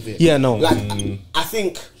wishy-washy with it. Yeah, no. Like, I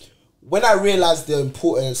think when I realized the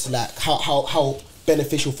importance, like how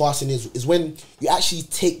beneficial fasting is when you actually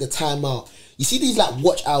take the time out. You see these like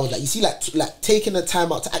watch hours, like you see like taking the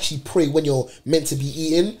time out to actually pray when you're meant to be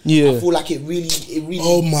eating. I feel like it really.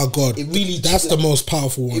 Oh my God! That's the like, most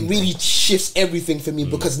powerful one. It really shifts everything for me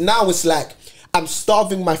because now it's like, I'm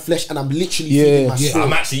starving my flesh and I'm literally feeding my spirit.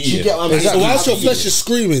 I'm actually eating. So whilst your flesh is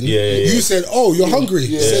screaming, you said, "Oh, you're hungry."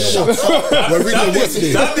 We're reading what's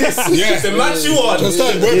this? The match you on.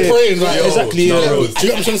 We're praying, like, exactly. Do you know what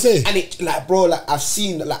I'm trying to say? And it, like, bro, like, I've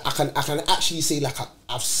seen, like, I can actually say, like,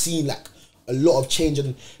 I've seen like a lot of change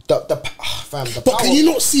in the power. But can you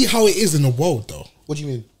not see how it is in the world, though? What do you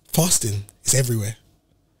mean? Fasting is everywhere.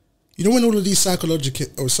 You know when all of these psychologists,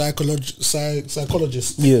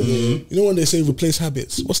 you know when they say replace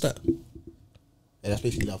habits, what's that? Yeah, that's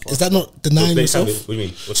basically that. Is that not denying yourself? What do you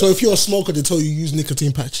mean? So if you're a smoker, they tell you use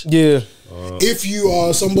nicotine patch. Yeah. If you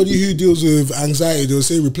are somebody who deals with anxiety, they'll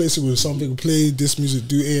say replace it with something, play this music,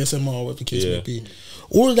 do ASMR, whatever the case may be.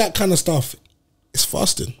 All of that kind of stuff is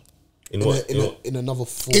fasting. In what? In another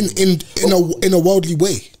form. In a worldly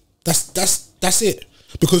way. That's it.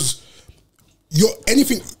 Because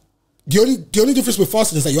the only difference with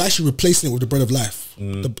fasting is that you're actually replacing it with the bread of life,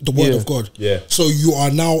 the word of God. Yeah. So you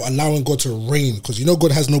are now allowing God to reign, because you know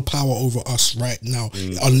God has no power over us right now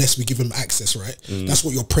unless we give him access, right? That's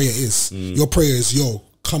what your prayer is. Your prayer is, yo,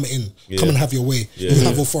 come in, come and have your way. You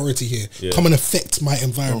have authority here. Come and affect my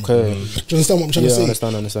environment. Do you understand what I'm trying to say?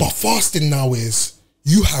 Understand. But fasting now is,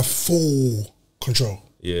 you have full control.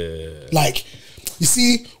 Yeah. Like, You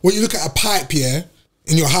see, when you look at a pipe, yeah,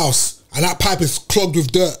 in your house, and that pipe is clogged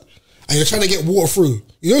with dirt, and you're trying to get water through,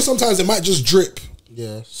 you know, sometimes it might just drip.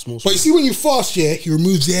 Yeah, small. But you see, when you fast, yeah, he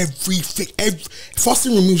removes everything.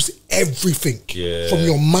 Fasting removes everything from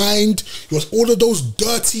your mind, all of those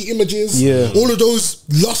dirty images, all of those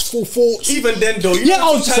lustful thoughts. Even then, though,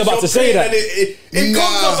 I was just about to say that. It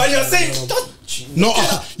comes up and you're saying, no,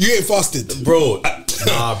 you ain't fasted, bro.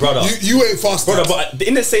 Nah, brother, you ain't fasted, brother. But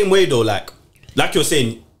in the same way, though, like you're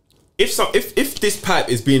saying, if this pipe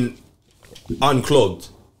is being unclogged,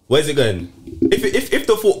 where's it going? If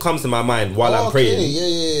the thought comes to my mind while I'm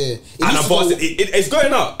praying, and I'm fasting, it's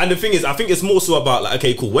going up. And the thing is, I think it's more so about like,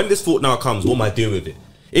 okay, cool. When this thought now comes, what am I doing with it?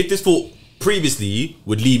 If this thought previously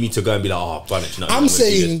would lead me to go and be like, oh, run it. I'm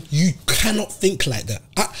saying you cannot think like that.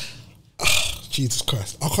 Jesus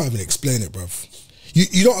Christ, I can't even explain it, bruv.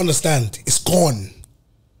 You don't understand. It's gone.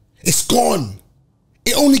 It's gone.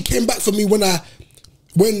 It only came back for me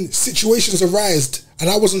when situations arised and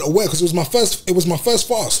I wasn't aware, because it was my first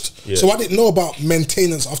fast. Yeah. So I didn't know about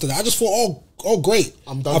maintenance after that. I just thought, oh great,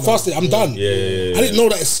 I'm done. I fasted, I'm done. I didn't know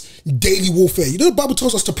that it's daily warfare. You know, the Bible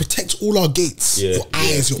tells us to protect all our gates. Your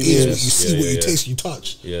eyes, your ears, what you see, what you taste, you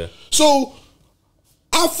touch. So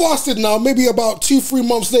I fasted now, maybe about 2-3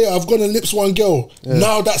 months later, I've gone and lips one girl.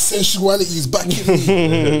 Now that sensuality is back in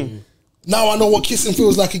me. Now I know what kissing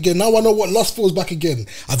feels like again. Now I know what lust feels back again.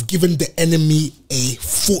 I've given the enemy a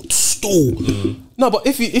footstool. No, but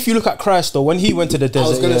if you look at Christ though, when he went to the desert, I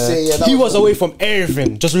was gonna say, he was away from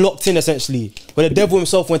everything, just locked in essentially. But the devil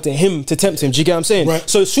himself went to him to tempt him. Do you get what I'm saying? Right.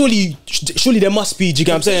 So surely there must be. Do you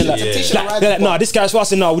get what I'm saying? They're like, nah, this guy's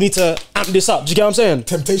fasting now. We need to amp this up. Do you get what I'm saying?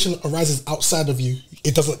 Temptation arises outside of you.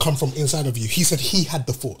 It doesn't come from inside of you. He said he had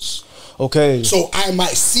the force. Okay. So I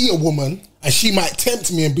might see a woman and she might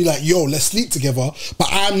tempt me and be like, yo, let's sleep together. But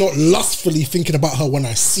I'm not lustfully thinking about her when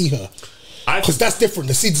I see her. Because that's different.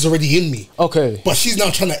 The seed is already in me. Okay. But she's now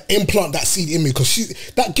trying to implant that seed in me,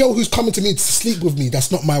 because that girl who's coming to me to sleep with me,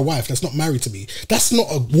 that's not my wife. That's not married to me. That's not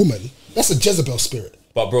a woman. That's a Jezebel spirit.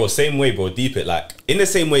 But bro, same way, bro. Deep it, like in the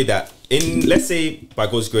same way that let's say by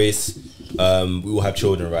God's grace, we will have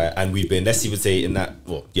children, right? And we've been, let's even say in that,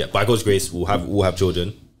 by God's grace, we'll have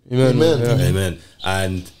children. Amen. Amen.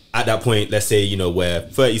 And at that point, let's say, you know, we're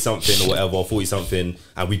 30 something or whatever, 40 something,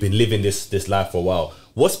 and we've been living this life for a while.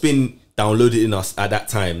 What's been downloaded in us at that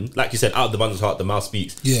time, like you said, out of the abundance of the heart, the mouth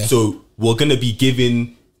speaks. Yeah. So we're gonna be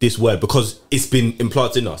given this word because it's been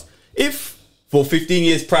implanted in us. If for 15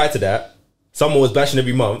 years prior to that, someone was bashing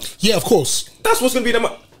every month, yeah, of course, that's what's gonna be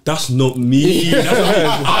that's not me. That's not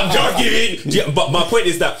me. I'm just kidding. Yeah, but my point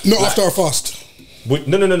is that not after a fast. No.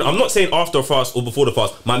 I'm not saying after a fast or before the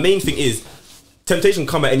fast. My main thing is temptation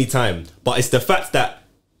come at any time, but it's the fact that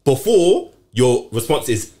before your response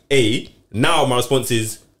is A, now my response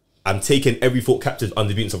is I'm taking every thought captive under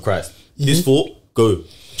the obedience of Christ. This thought, go. Do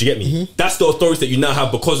you get me? That's the authority that you now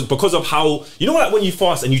have because of how, you know, like when you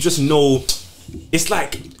fast and you just know, it's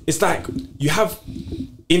like you have,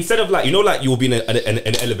 instead of like, you know, like you'll be in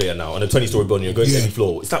an elevator now on a 20-story building, you're going to every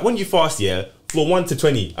floor. It's like when you fast, floor 1 to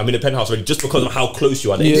 20, I'm in a penthouse already just because of how close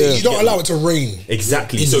you are. You don't allow it to rain.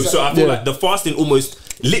 Exactly. So I feel like the fasting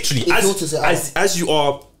almost literally, as you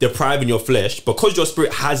are depriving your flesh, because your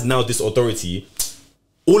spirit has now this authority,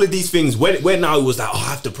 all of these things, where now it was like, oh,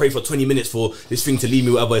 I have to pray for 20 minutes for this thing to leave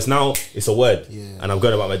me, whatever. It's a word. And I'm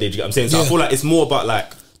going about my day. Do you get what I'm saying? So I feel like it's more about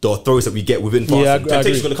like the authority that we get within fasting.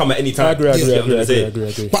 Temptation's going to come at any time. I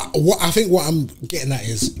agree. But what I'm getting at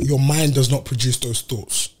is your mind does not produce those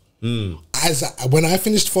thoughts. When I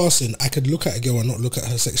finished fasting, I could look at a girl and not look at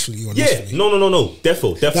her sexually or lustfully. No.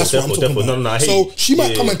 Defo. No. So she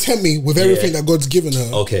might come and tempt me with everything that God's given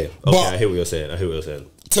her. Okay. But I hear what you're saying.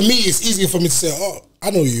 To me, it's easier for me to say, oh, I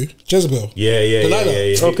know you, Jezebel. Yeah.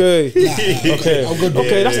 Okay. I'm good.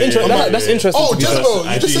 Okay, that's interesting. That's interesting. Oh, Jezebel,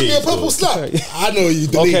 you just sent me a purple slap. I know you.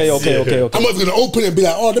 Okay. I'm not gonna open it and be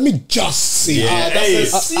like, oh, let me just see.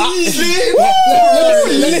 Listen.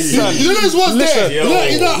 You know this was there. You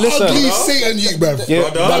know ugly Satan, you, bruv.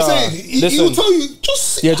 I'm saying he will tell you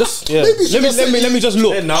just. Let me just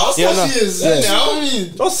look. Now,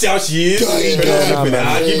 don't see how she is.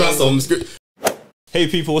 Give her some script. Hey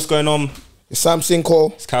people, what's going on? It's Sam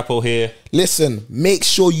Sinko. It's Capo here. Listen, make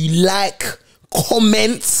sure you like,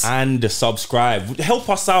 comment, and subscribe. Help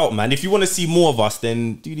us out, man. If you want to see more of us,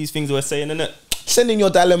 then do these things we're saying, innit? Send in your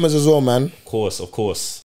dilemmas as well, man. Of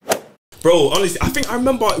course. Bro, honestly, I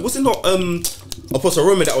remember, it wasn't not Apostle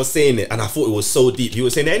Roman that was saying it, and I thought it was so deep. He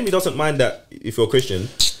was saying the enemy doesn't mind that if you're a Christian,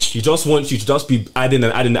 he just wants you to just be adding.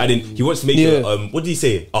 He wants to make you, what did he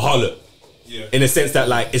say? A harlot. Yeah. In a sense that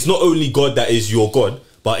like it's not only God that is your God,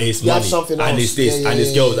 but it's You have money, something and else. it's this, and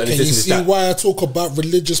it's girls, and Can it's you this, see and it's that. why I talk about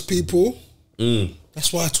religious people?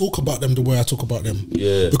 That's why I talk about them the way I talk about them.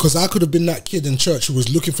 Yeah. Because I could have been that kid in church who was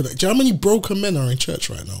looking for that. Do you know how many broken men are in church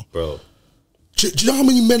right now? Bro. Do you know how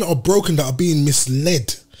many men are broken that are being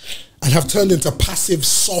misled and have turned into passive,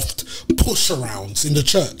 soft push-arounds in the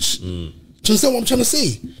church? Do you understand what I'm trying to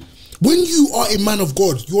say? When you are a man of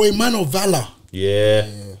God, you're a man of valor. Yeah.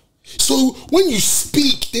 So when you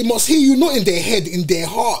speak, they must hear you not in their head, in their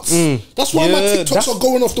hearts. That's why my TikToks are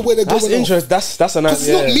going off the way they're going off. That's a nice. Because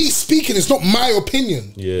it's not me speaking, it's not my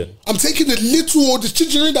opinion. Yeah. I'm taking the little or the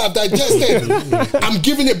chichery that I've digested, I'm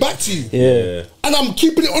giving it back to you. Yeah. And I'm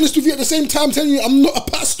keeping it honest with you at the same time, telling you I'm not a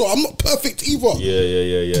pastor, I'm not perfect either.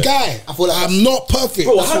 Yeah. Guy, I feel like I'm not perfect.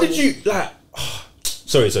 Bro, how did you like?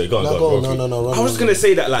 Sorry, go on. No. I was gonna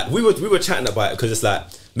say that like we were chatting about it because it's like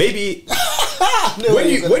maybe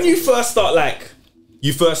when you first start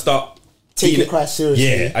taking Christ seriously.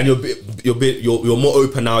 yeah, and you're more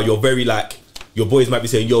open now. You're very like your boys might be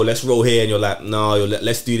saying, "Yo, let's roll here," and you're like, "No,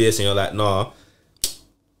 let's do this," and you're like, "Nah."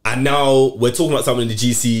 And now we're talking about something in the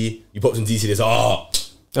GC. You popped in DC. There's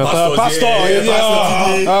pastor,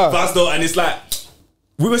 and it's like.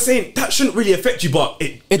 We were saying that shouldn't really affect you, but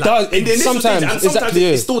it like, does. in the initial Sometimes, stage, and sometimes exactly,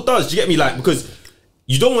 it still does. Do you get me? Like, because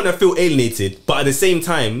you don't want to feel alienated, but at the same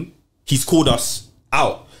time, he's called us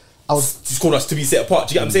out. He's called us to be set apart.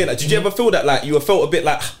 Do you get what I'm saying? Like, did you ever feel that? Like, you felt a bit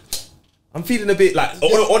like I'm feeling a bit like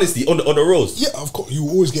honesty on the roles. Yeah, of course. You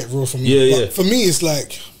always get real from me. Yeah. For me, it's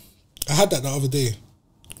like I had that the other day.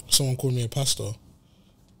 Someone called me a pastor.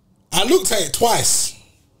 I looked at it twice.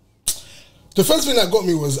 The first thing that got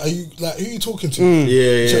me was, are you like, who are you talking to? Yeah. Do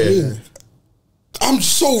you know what I mean? I'm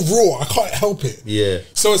so raw, I can't help it. Yeah.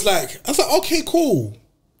 So it's like, I was like, okay, cool.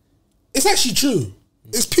 It's actually true.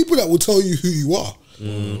 It's people that will tell you who you are.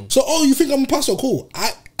 So, oh, you think I'm a pastor? Cool.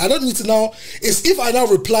 I don't need to now. It's if I now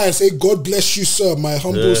reply and say, God bless you, sir, my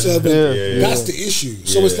humble servant. That's the issue.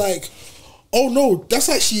 So it's like, oh no, that's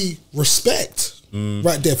actually respect.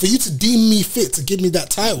 Right there, for you to deem me fit to give me that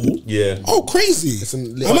title, oh crazy!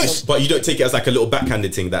 But you don't take it as like a little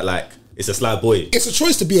backhanded thing that like it's a sly boy. It's a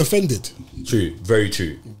choice to be offended. True, very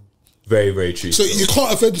true, very true. So you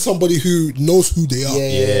can't offend somebody who knows who they are.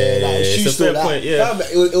 It's a fair point. Yeah,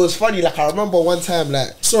 it was funny. Like I remember one time, like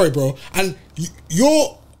sorry, bro, and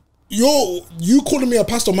you calling me a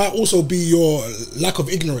pastor might also be your lack of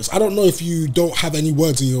ignorance. I don't know if you don't have any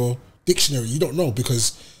words in your dictionary. You don't know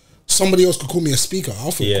because. Somebody else could call me a speaker.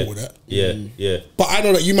 I'll feel cool with that. Yeah. But I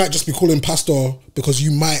know that you might just be calling pastor because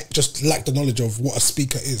you might just lack the knowledge of what a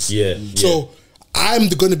speaker is. So I'm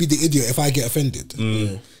going to be the idiot if I get offended.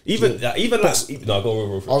 Even like no,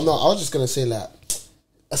 go. Oh no, I was just gonna say like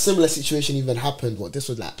a similar situation even happened. What this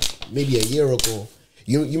was like maybe a year ago.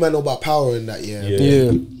 You might know about power in that year.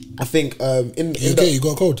 Yeah. I think in you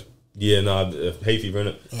got a code. Yeah, no, hay fever,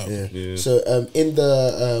 innit? Yeah. So in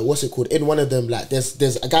the what's it called? In one of them, like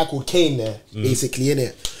there's a guy called Kane there, basically in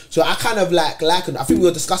it. So I kind of like likened. I think we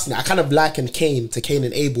were discussing it. I kind of likened Cain to Cain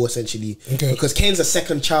and Abel essentially, because Cain's a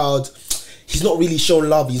second child. He's not really shown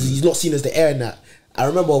love. He's not seen as the heir in that. I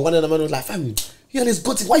remember one of the men was like, "Fam, yeah, it's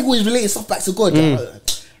good. Why you always relating stuff back to God?" I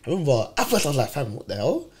remember at first I was like, "Fam, what the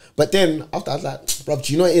hell?" But then after I was like, bro,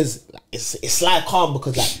 do you know what it is? It's slight calm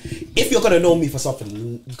because like if you're gonna know me for something,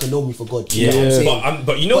 you can know me for God. You know what I'm saying?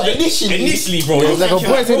 But you know, but initially, bro, it's like a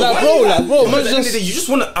boy thing, like bro, man, you just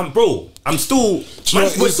wanna, I'm still,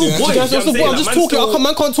 man, we're still boys. I'm just talking.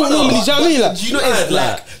 Man can't talk normally. Do you know what I mean? Like, do you know it's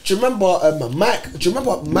like? Do you remember Mike? Do you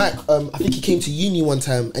remember Mike? I think he came to uni one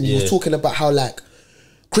time and he was talking about how like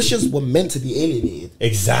Christians were meant to be alienated.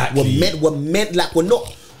 Exactly. We're meant like we're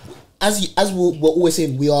not. As we're always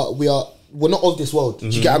saying, we're not of this world. Do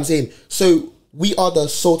you get what I'm saying? So we are the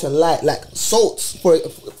salt and light. Like salts for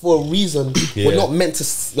a reason. We're not meant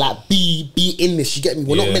to like be in this. You get me?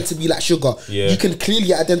 We're not meant to be like sugar. You can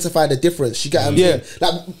clearly identify the difference. You get what I'm saying?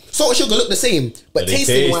 Like salt and sugar look the same, but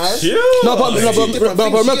tasting wise,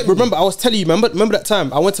 but remember, I was telling you. Remember that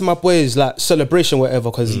time I went to my boy's like celebration, whatever,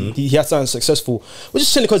 because he had something successful. We're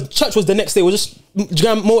just chilling because church was the next day. We're just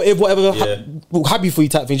motive, whatever, happy for you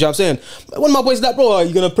type thing. Do you know what I'm saying? One of my boys like, bro, are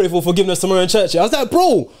you gonna pray for forgiveness tomorrow in church? I was like,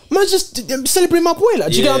 bro, man, just celebrate my boy.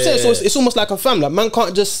 Like, do you get what I'm saying? So it's almost like a family. Like, man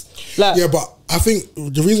can't just like. Yeah, but I think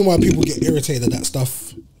the reason why people get irritated at that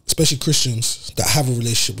stuff, especially Christians that have a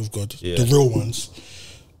relationship with God, the real ones,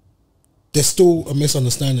 there's still a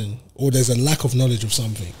misunderstanding or there's a lack of knowledge of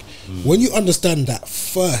something. When you understand that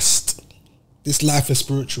first, this life is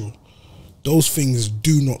spiritual, those things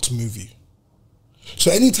do not move you.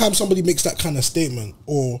 So anytime somebody makes that kind of statement,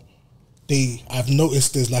 or I've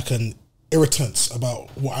noticed there's like an irritance about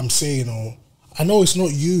what I'm saying, or I know it's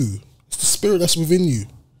not you, It's the spirit that's within you.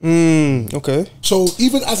 Okay. So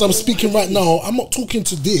even as I'm speaking right now, I'm not talking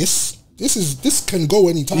to this. This can go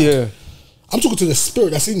anytime. Yeah. I'm talking to the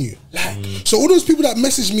spirit that's in you. So all those people that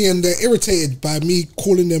message me and they're irritated by me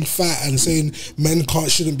calling them fat and saying men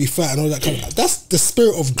shouldn't be fat and all that kind of, that's the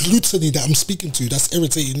spirit of gluttony that I'm speaking to. That's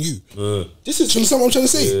irritating you. This is, Do you understand what I'm trying to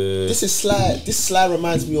say? This is Sly. This Sly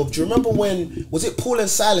reminds me of. Do you remember when was it Paul and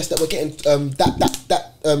Silas that were getting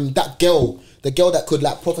that girl? The girl that could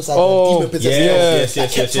like prophesy, demon possessed girl,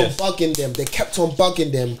 kept on bugging them. They kept on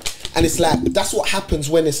bugging them, and it's like that's what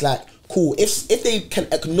happens when it's like cool. If they can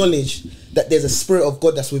acknowledge that there's a spirit of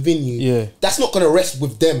God that's within you, that's not gonna rest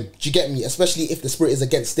with them. Do you get me? Especially if the spirit is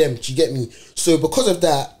against them. Do you get me? So because of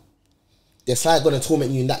that, they're like gonna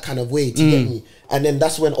torment you in that kind of way. Do you get me? And then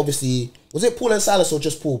that's when obviously. Was it Paul and Silas or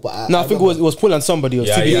just Paul? But I think it was Paul and somebody else.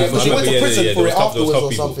 Because he went to prison for it afterwards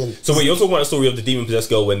or something. So wait, you're talking about the story of the demon possessed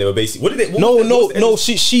girl when they were basically. What did it? No.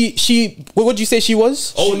 She. What did you say she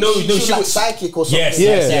was? Oh no, she was like psychic or something.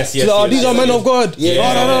 Yes. She's like, these are men of God.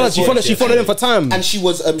 No. She followed them for time, and she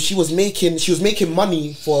was making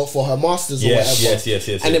money for her masters or whatever.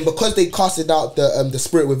 Yes. And then because they casted out the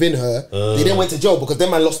spirit within her, they then went to jail because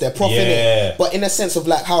them man lost their profit. Yeah. But in a sense of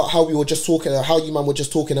like how we were just talking, how you man were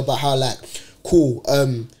just talking about how like. Cool.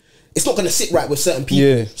 It's not gonna sit right with certain people.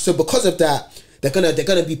 Yeah. So because of that, they're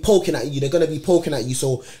gonna be poking at you.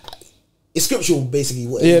 So it's scriptural, basically.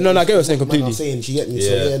 I get what you're saying completely. I'm saying, you get me.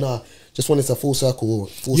 So just wanted to full circle.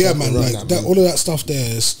 Man, like that, all of that stuff. There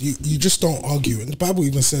is you just don't argue, and the Bible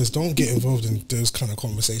even says don't get involved in those kind of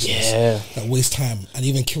conversations that waste time and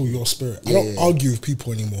even kill your spirit. I don't argue with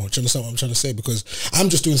people anymore. Do you understand what I'm trying to say? Because I'm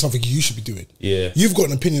just doing something you should be doing. You've got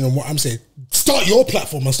an opinion on what I'm saying. Start your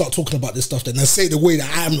platform and start talking about this stuff then and say the way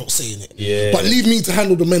that I'm not saying it. But leave me to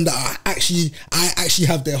handle the men that I actually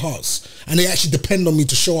have their hearts and they actually depend on me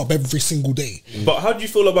to show up every single day. But how do you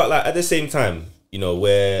feel about like at the same time, you know,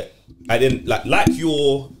 where I didn't like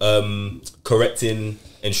you're correcting,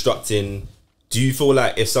 instructing, do you feel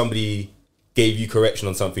like if somebody gave you correction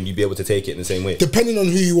on something, you'd be able to take it in the same way? Depending on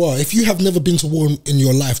who you are. If you have never been to war in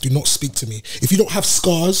your life, do not speak to me. If you don't have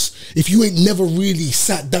scars, if you ain't never really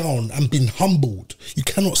sat down and been humbled, you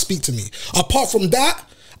cannot speak to me. Apart from that,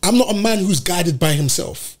 I'm not a man who's guided by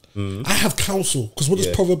himself. I have counsel. Because what does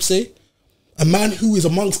Proverbs say? A man who is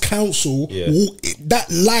amongst counsel, that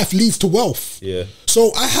life leads to wealth.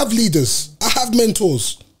 So I have leaders. I have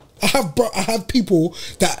mentors. I have people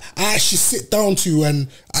that I actually sit down to and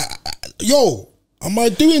am I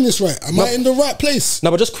doing this right? Am I in the right place?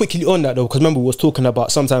 No, but just quickly on that though, because remember we was talking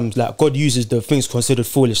about sometimes like God uses the things considered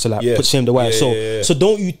foolish to like put shame the way. So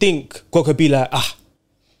don't you think God could be like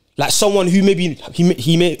like someone who maybe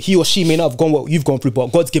he or she may not have gone what you've gone through,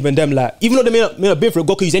 but God's given them like, even though they may not have been through it,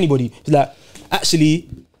 God could use anybody. It's like actually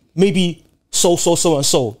maybe so and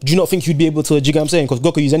so. Do you not think you'd be able to? Do you get what I'm saying? Because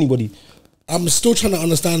God could use anybody. I'm still trying to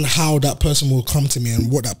understand how that person will come to me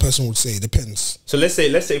and what that person would say. It depends. So let's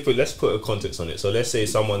put a context on it. So let's say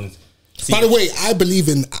someone. By the way, I believe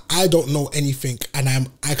in I don't know anything and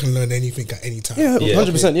I can learn anything at any time. 100%. Yeah, do you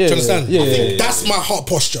understand? Yeah, I think that's my heart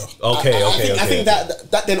posture. I think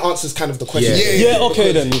that then answers kind of the question.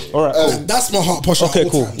 Okay then. All right. That's my heart posture. Okay,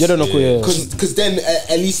 cool. Times. Yeah, don't know. Cool. Because then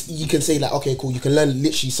at least you can say like, okay, cool. You can learn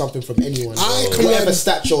literally something from anyone. I can whatever learn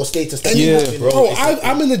stature or status. Bro,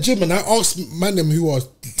 I'm in the gym and I ask man them who are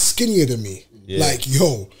skinnier than me, like,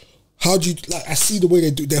 yo. How do you like? I see the way they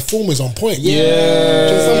do. Their form is on point. Yeah,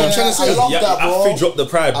 you know what I'm trying to say. I love that, bro. I drop the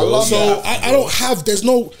pride, bro. I don't have. There's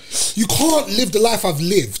no. You can't live the life I've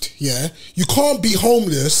lived. Yeah, you can't be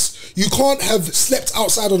homeless. You can't have slept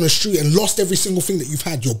outside on the street and lost every single thing that you've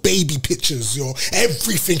had. Your baby pictures, your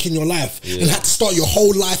everything in your life, and had to start your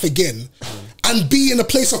whole life again. And be in a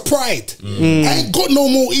place of pride. I ain't got no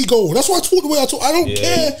more ego. That's why I talk the way I talk. I don't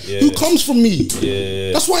care who comes from me.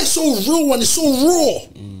 That's why it's so real and it's so raw.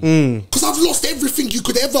 Because I've lost everything you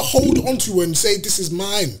could ever hold onto and say, this is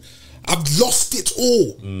mine. I've lost it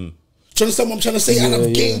all. Do you understand what I'm trying to say? And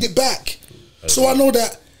I've gained it back. So I know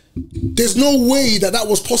that there's no way that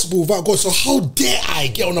was possible without God. So how dare I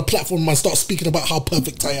get on a platform and start speaking about how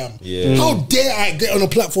perfect I am? How dare I get on a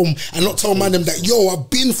platform and not tell man them that, yo, I've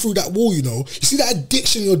been through that wall, you know? You see that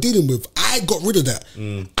addiction you're dealing with? I got rid of that.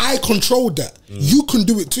 I controlled that. You can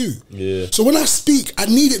do it too. So when I speak, I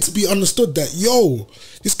need it to be understood that, yo,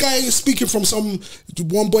 this guy is speaking from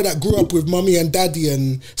one boy that grew up with mummy and daddy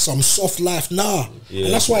and some soft life. Nah.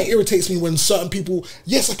 And that's why it irritates me when certain people,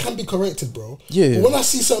 yes, I can be corrected, bro. But when I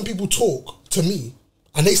see certain people talk to me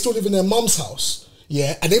and they still live in their mum's house,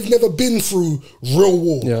 and they've never been through real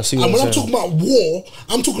war. And when I'm talking about war,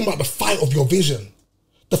 I'm talking about the fight of your vision.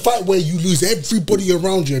 The fight where you lose everybody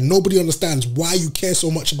around you and nobody understands why you care so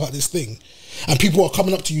much about this thing. And people are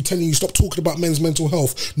coming up to you telling you stop talking about men's mental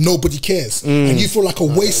health. Nobody cares. And you feel like a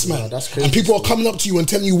waste man. That's crazy. And people are coming up to you and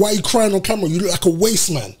telling you why you crying on camera. You look like a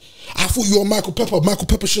waste man. I thought you were Michael Pepper. Michael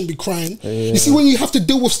Pepper shouldn't be crying. You see, when you have to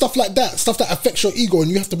deal with stuff like that, stuff that affects your ego, and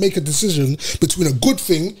you have to make a decision between a good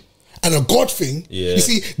thing and a God thing, you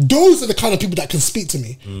see, those are the kind of people that can speak to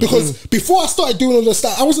me. Because before I started doing all this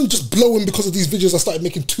stuff, I wasn't just blowing because of these videos I started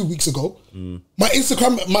making 2 weeks ago. My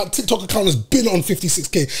Instagram, my TikTok account has been on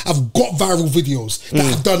 56K. I've got viral videos that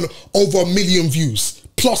have done over 1 million views,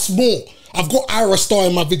 plus more. I've got Ira Star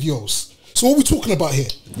in my videos. So what are we talking about here?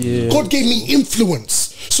 God gave me influence.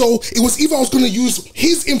 So it was either I was going to use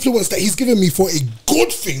his influence that he's given me for a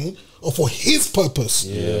good thing or for his purpose.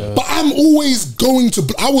 But I'm always going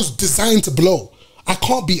to, I was designed to blow. I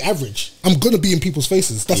can't be average. I'm going to be in people's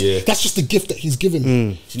faces. That's just the gift that he's given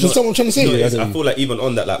me. Do you understand what I'm trying to say? I feel like even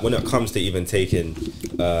on that, like when it comes to even taking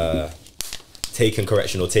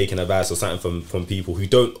correction or taking advice or something from people who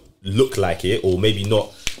don't look like it, or maybe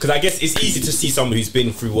not, because I guess it's easy to see someone who's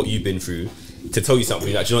been through what you've been through to tell you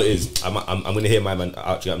something like, do you know what it is? I'm going to hear my man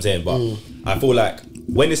out, you know what I'm saying? But I feel like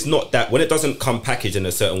when it's not that, when it doesn't come packaged in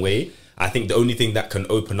a certain way, I think the only thing that can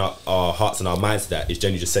open up our hearts and our minds to that is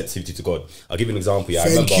generally just sensitivity to God. I'll give you an example. Yeah,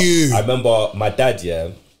 I remember my dad.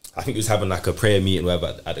 Yeah, I think he was having like a prayer meeting,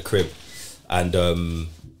 whatever, at the crib, and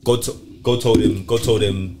God told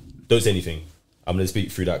him, don't say anything. I'm gonna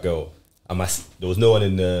speak through that girl. And there was no one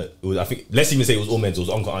in the. It was, I think, let's even say it was all men. It was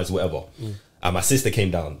uncle, aunts, whatever. And my sister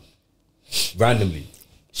came down randomly.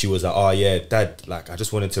 She was like, "Oh yeah, Dad, like I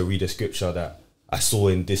just wanted to read a scripture that I saw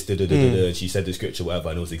in this, and she said the scripture, whatever,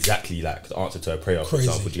 and it was exactly like the answer to her prayer, for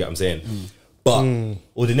example. Do you get what I'm saying? But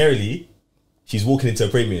ordinarily, she's walking into a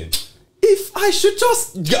prayer meeting. If I should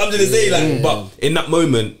just get up to say, like, but in that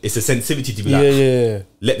moment, it's a sensitivity to be like,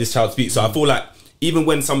 let this child speak. So I feel like even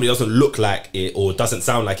when somebody doesn't look like it or doesn't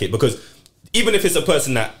sound like it, because even if it's a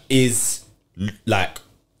person that is like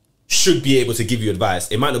should be able to give you advice,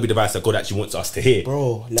 it might not be the advice that God actually wants us to hear,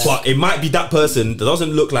 bro. Like, but it might be that person that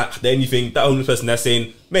doesn't look like anything. That only person that's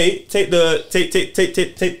saying, "Mate, take the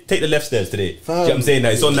left stairs today." Do you know what I'm saying?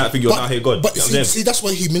 That it's on that thing. You're not here, God. But see, that's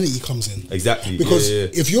where humility comes in. Exactly, because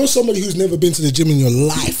if you're somebody who's never been to the gym in your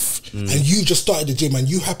life and you just started the gym and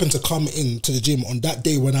you happen to come into the gym on that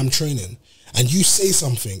day when I'm training, and you say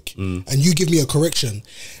something and you give me a correction,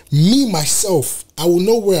 me myself, I will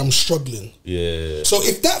know where I'm struggling. So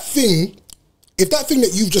if that thing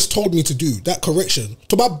that you've just told me to do, that correction,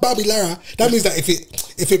 to my Babi Lara, that means that if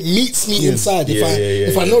it meets me inside,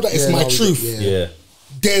 if I know that it's my truth,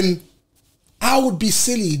 then I would be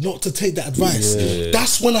silly not to take that advice.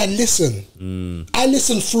 That's when I listen. I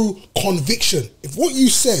listen through conviction. If what you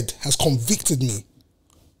said has convicted me,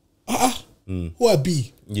 who I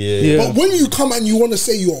be? But when you come and you want to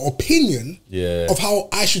say your opinion of how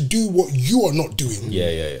I should do what you are not doing,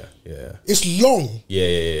 it's long.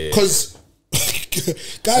 Because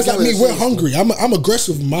guys like me, we're hungry. I'm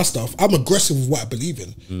aggressive with my stuff. I'm aggressive with what I believe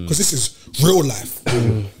in, because this is real life.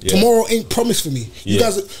 Tomorrow ain't promised for me. You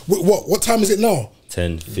guys, what time is it now?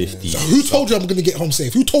 10:50. So who told you I'm going to get home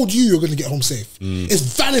safe? Who told you you're going to get home safe? It's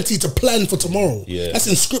vanity to plan for tomorrow. That's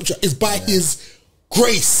in scripture. It's by his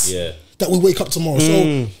grace that we wake up tomorrow.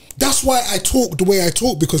 So that's why I talk the way I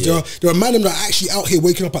talk, because there are man them that are actually out here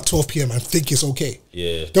waking up at 12 p.m. and think it's okay.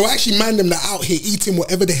 There are actually man them that are out here eating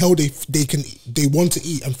whatever the hell they want to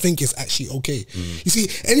eat and think it's actually okay. You see,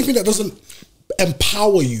 anything that doesn't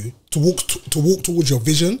empower you to walk towards your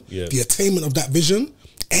vision, the attainment of that vision,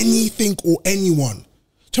 anything or anyone.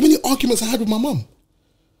 How many arguments I had with my mum?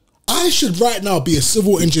 I should right now be a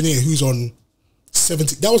civil engineer who's on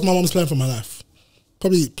 70. That was my mum's plan for my life.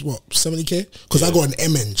 Probably what, 70k? Because I got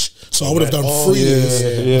an MEng, so I would have done 3 years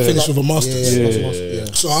and finished with a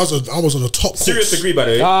master's. So I was on the top. Serious degree, by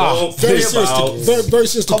the way. Very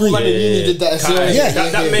serious degree. Did that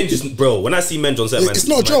that men just, bro. When I see men on set, man, it's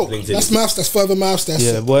not a joke. That's maths. That's further maths. That's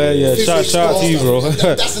Shout out to you, bro.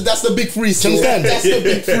 That's the big three. So that's the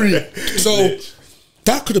big three. So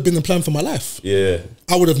that could have been the plan for my life.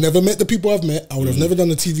 I would have never met the people I've met. I would have never done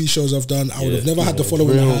the TV shows I've done. I would have never had the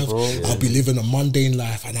following I have. I'll be living a mundane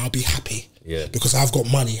life and I'll be happy. Because I've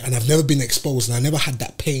got money and I've never been exposed and I never had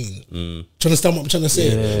that pain. Do you understand what I'm trying to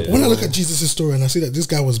say? When I look at Jesus' story and I see that this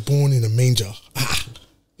guy was born in a manger,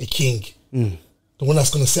 a king, the one that's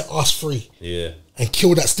going to set us free and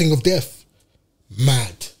kill that sting of death.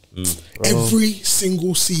 Mad. Every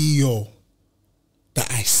single CEO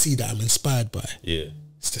that I see that I'm inspired by,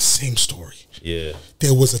 it's the same story.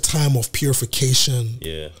 There was a time of purification,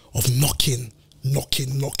 of knocking,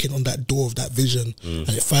 knocking on that door of that vision, and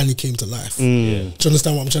it finally came to life. Do you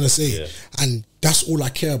understand what I'm trying to say? Yeah. And that's all I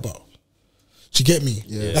care about. Do you get me?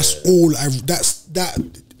 Yeah. That's all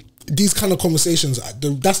these kind of conversations,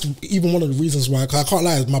 that's even one of the reasons why, cause I can't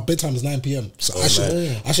lie, my bedtime is 9 p.m. So I should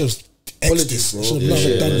have X this. I should have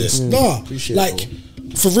never done this. Nah, like,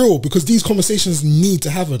 for real, because these conversations need to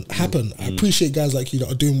happen. I appreciate guys like you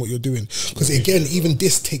that are doing what you're doing. Because again, even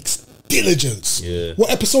this takes diligence. Yeah.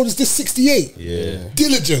 What episode is this? 68? Yeah.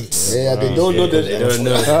 Diligence. Yeah, they don't know They don't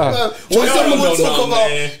know. When someone don't talk know, about,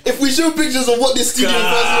 man. if we show pictures of what this studio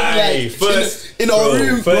first looked like in our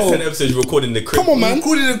room, First bro. 10 episodes recorded in the crib. Come on, man.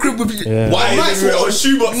 Recorded in the crib with Yeah. Why is it on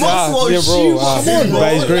shoebox? Yeah, bro. Come on, bro.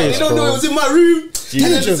 By his grace, They don't know bro. it was in my room. And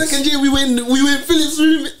then the Diligence. second year we were in Philip's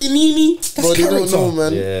room in uni. Bro, they don't character. know,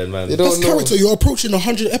 man. Yeah, man. They don't That's know. character. You're approaching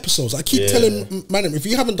 100 episodes. I keep Yeah. telling Madam, if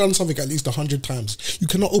you haven't done something at least 100 times, you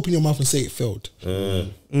cannot open your mouth and say it failed.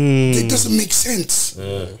 It doesn't make sense.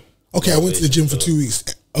 Okay, I went to the gym for 2 weeks.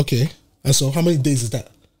 Okay, and so how many days is that?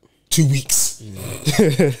 2 weeks. Do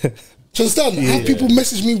you understand? I have people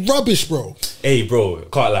message me rubbish, bro. Hey, bro,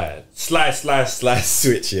 can't lie. Slice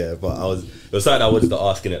switch, yeah. But it was something I wanted to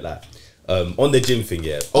ask in it, like, on the gym thing,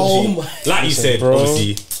 yeah. Obviously, like you said, bro.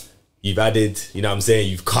 obviously, you've added, you know what I'm saying,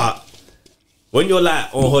 you've cut. When you're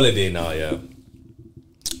like on holiday now, yeah,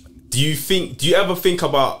 do you ever think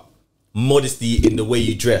about modesty in the way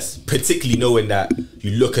you dress, particularly knowing that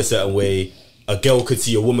you look a certain way, a girl could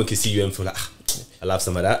see, a woman could see you and feel like, I love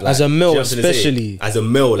some of that. Like, As a male, do you know what I'm trying to say? especially. As a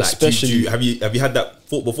male, like, Especially. have you had that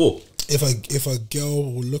thought before? If a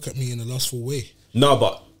girl will look at me in a lustful way, No,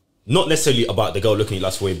 but not necessarily about the girl looking at you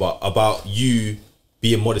last way, but about you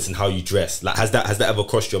being modest in how you dress. Like, has that ever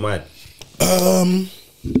crossed your mind?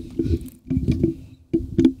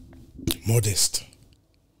 modest.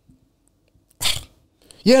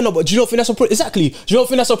 Yeah, no, but do you not think that's a problem? Exactly. Do you not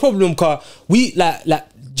think that's a problem? Cause we like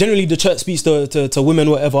generally the church speaks to women,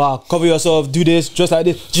 whatever. Cover yourself, do this, dress like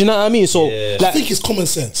this. Do you know what I mean? So Yeah. I like, think it's common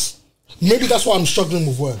sense. Maybe that's why I'm struggling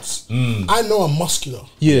with words. I know I'm muscular.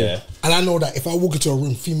 yeah. And I know that if I walk into a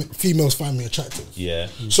room, females find me attractive. Yeah.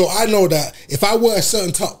 So I know that if I wear a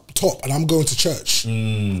certain top and I'm going to church,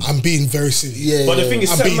 I'm being very silly. Yeah. But the thing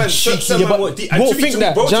is, I'm certain being man, cheeky. certain Yeah, man but won't won't think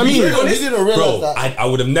that, bro, do you know to be what I mean? very honest, They didn't realise bro, that. I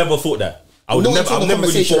would have never thought that. I would Not never. until I've the never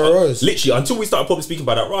really conversation thought. arose. Literally, until we started probably speaking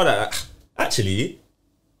about that. Rather, actually,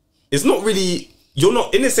 it's not really. You're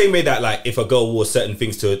not in the same way that, like, if a girl wore certain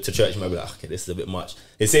things to church, you might be like, okay, this is a bit much.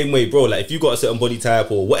 In the same way, bro, like, if you got a certain body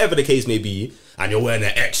type or whatever the case may be, and you're wearing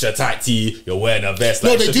an extra tight tee, you're wearing a vest. No,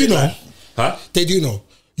 like, they it's a do bit know. like- huh? They do know.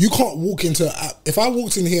 You can't walk into. If I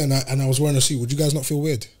walked in here and I was wearing a suit, would you guys not feel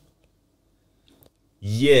weird?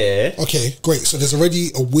 Yeah. Okay, great. So there's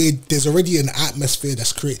already an atmosphere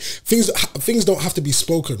that's created. Things don't have to be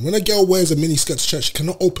spoken. When a girl wears a mini skirt to church, she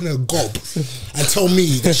cannot open her gob and tell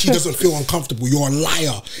me that she doesn't feel uncomfortable. You're a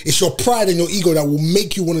liar. It's your pride and your ego that will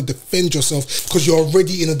make you want to defend yourself because you're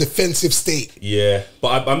already in a defensive state. Yeah,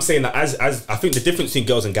 but I'm saying that as I think the difference between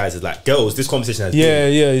girls and guys is like girls. This conversation has Yeah,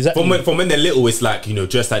 been, yeah, exactly. From when they're little, it's like, you know,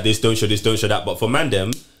 dress like this, don't show that. But for man,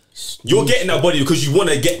 them, you're getting that body because you want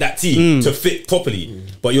to get that tee to fit properly.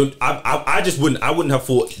 But I wouldn't have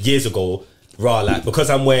thought years ago, like, because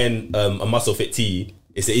I'm wearing a muscle fit tee,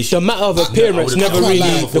 it's an issue. The matter of appearance never can't really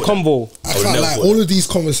lie. the convo. I would can't never lie. thought All of these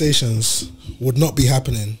conversations would not be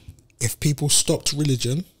happening if people stopped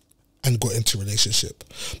religion and got into relationship.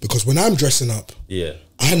 Because when I'm dressing up, Yeah,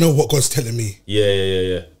 I know what God's telling me.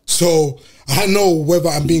 yeah. So I know whether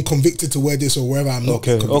I'm being convicted to wear this or whether I'm not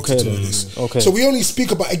Okay, being convicted okay, to wear this. okay. So we only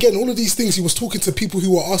speak about, again, all of these things. He was talking to people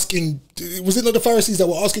who were asking, was it not the Pharisees that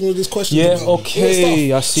were asking all these questions? Yeah, about all that okay,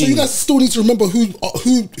 stuff? I see. So you guys still need to remember who's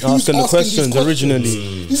Asking the asking these questions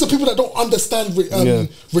originally. These are people that don't understand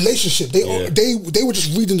relationship. They were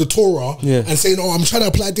just reading the Torah and saying, "Oh, I'm trying to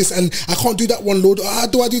apply this and I can't do that one, Lord. How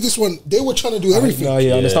do I do this one?" They were trying to do everything. No,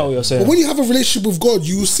 yeah, I understand what you're saying. But when you have a relationship with God,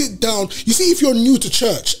 you sit down. You see, if you're new to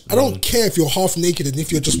church, I don't care if you're half naked and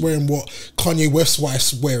if you're just wearing what Kanye West's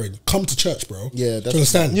wife's wearing. Come to church, bro. Yeah, do you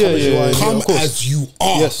understand? Yeah, yeah, Come of course. as you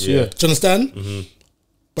are. Yes, yeah. Do you understand?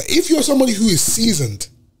 But if you're somebody who is seasoned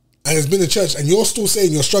and has been to church and you're still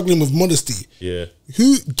saying you're struggling with modesty,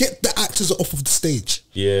 who get the actors off of the stage?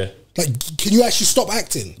 Yeah. Like, can you actually stop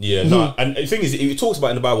acting? Yeah, no, and the thing is, it talks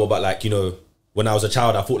about in the Bible about, like, you know, when I was a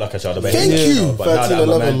child, I thought like a child. Thank you. But now that 13, I'm a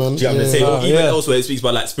 11, man, man. do you know what I'm Yeah. saying? Or even Yeah. elsewhere, it speaks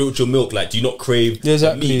about like spiritual milk. Like, do you not crave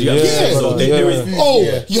Exactly, meat? Do you know what I'm yeah. saying? So Yeah. there is.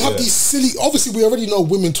 Oh, you have these silly. Obviously, we already know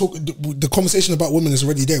women talk. The conversation about women is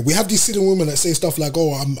already there. We have these silly women that say stuff like,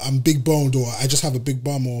 "Oh, I'm big boned," or "I just have a big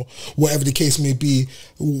bum," or whatever the case may be.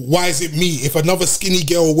 Why is it me? If another skinny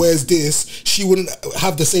girl wears this, she wouldn't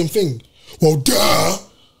have the same thing. Well, duh.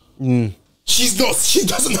 Do She's not. She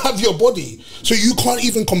doesn't have your body, so you can't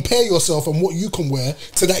even compare yourself and what you can wear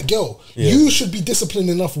to that girl. Yeah. You should be disciplined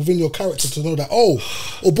enough within your character to know that. Oh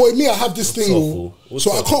boy, me, I have this thing,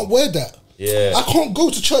 so I can't wear that. Yeah, I can't go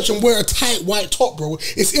to church and wear a tight white top, bro.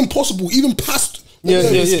 It's impossible. Even past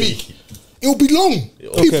speak, it'll be long.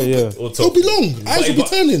 It'll be long. Eyes will be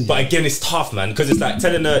turning. But again, it's tough, man, because it's like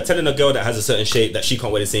telling a girl that has a certain shape that she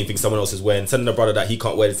can't wear the same thing someone else is wearing, telling a brother that he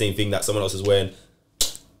can't wear the same thing that someone else is wearing.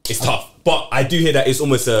 It's tough. But I do hear that it's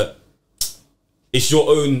almost it's your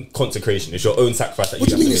own consecration, it's your own sacrifice that you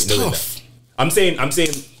have to make. What do you mean it's tough? I'm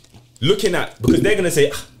saying, looking at, because they're gonna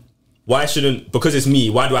say, why shouldn't, because it's me,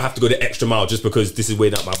 why do I have to go the extra mile just because this is the way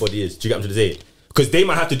that my body is? Do you get what I'm trying to say? Because they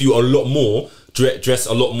might have to do a lot more, dress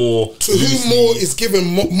a lot more. To whom more is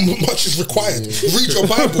given, much is required. Read your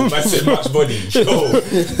Bible. I said much body.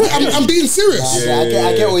 I'm being serious.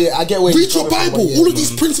 I get where read your Bible. All of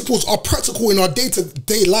these principles are practical in our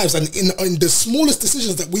day-to-day lives and in the smallest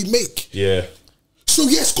decisions that we make. Yeah. So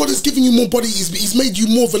yes, God has given you more body. He's made you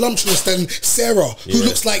more voluptuous than Sarah, who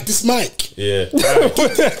looks like this mic. Yeah.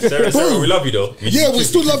 Sarah, we love you though. We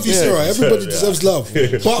still love you, Sarah. Everybody deserves love.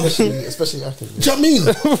 But especially I think. Do you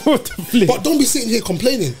know what I mean? But don't be sitting here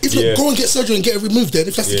complaining. If not, go and get surgery and get it removed then,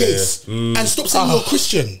 if that's the case. And stop saying you're a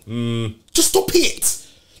Christian. Just stop it.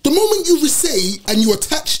 The moment you say and you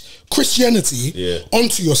attach Christianity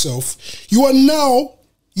onto yourself,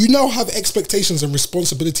 you now have expectations and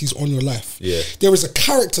responsibilities on your life. Yeah. There is a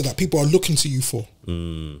character that people are looking to you for.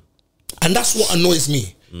 And that's what annoys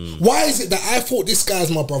me. Why is it that I thought this guy's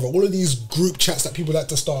my brother? All of these group chats that people like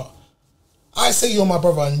to start. I say you're my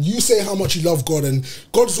brother and you say how much you love God and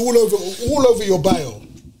God's all over your bio.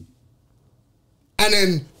 And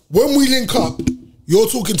then when we link up, you're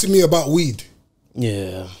talking to me about weed.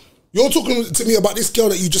 Yeah. You're talking to me about this girl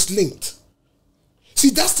that you just linked. See,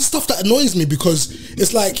 that's the stuff that annoys me because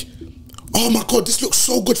it's like, oh my God, this looks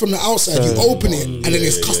so good from the outside. You open it and then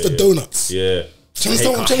it's custard donuts. Yeah. Do you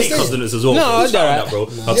understand what I'm trying to say? Custard donuts as well. No, that's that, bro.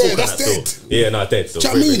 That's dead. Yeah, no, dead. Do you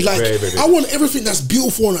know what I mean? Like, I want everything that's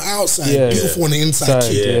beautiful on the outside, beautiful on the inside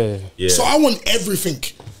too. So I want everything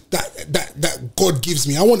that God gives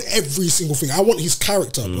me. I want every single thing. I want his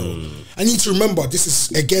character, bro. I need to remember, this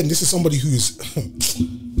is somebody who's,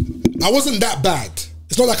 I wasn't that bad.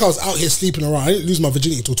 It's not like I was out here sleeping around. I didn't lose my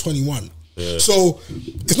virginity until 21. Yeah. So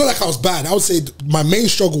it's not like I was bad. I would say my main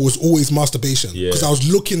struggle was always masturbation because I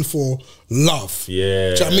was looking for love.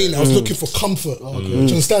 Yeah. Do you know what I mean? I was looking for comfort. Do you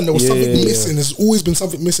understand? There was something missing. There's always been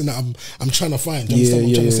something missing that I'm trying to find. Do you understand what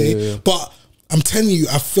I'm trying to say? But I'm telling you,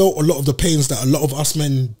 I felt a lot of the pains that a lot of us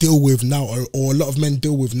men deal with now, or a lot of men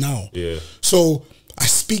deal with now. Yeah. So I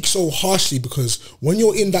speak so harshly because when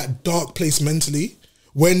you're in that dark place mentally,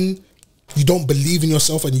 when you don't believe in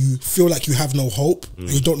yourself and you feel like you have no hope and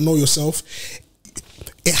you don't know yourself,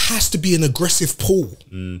 it has to be an aggressive pull.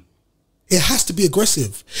 It has to be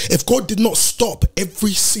aggressive. If God did not stop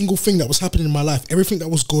every single thing that was happening in my life, everything that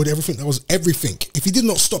was good, everything that was everything, if he did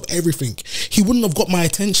not stop everything, he wouldn't have got my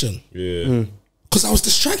attention. Yeah. Because I was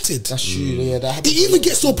distracted. That's true. Yeah, that it even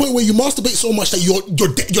gets to a point where you masturbate so much that you're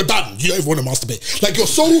done. You don't even want to masturbate. Like you're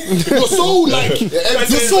so like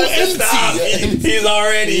you're so empty. He's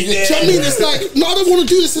already there. Do you know what I mean? It's like, no, I don't want to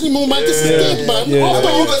do this anymore, man. This is dead, man.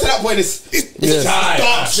 After you got to that point, it's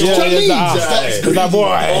dark. Do you know what I mean?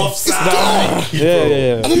 It's dark.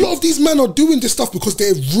 Yeah. And a lot of these men are doing this stuff because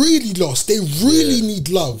they're really lost. They really need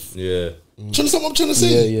love. Yeah. Do you understand what I'm trying to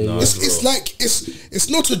say? Yeah. It's like it's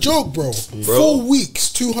not a joke, bro. 4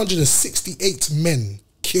 weeks, 268 men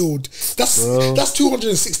killed. That's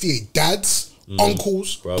 268 dads,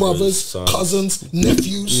 uncles, brothers, cousins,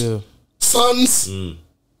 nephews, sons.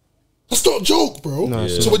 That's not a joke, bro. No,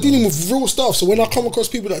 so we're dealing with real stuff. So when I come across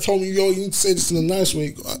people that tell me, yo, you need to say this in a nice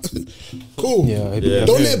way, cool.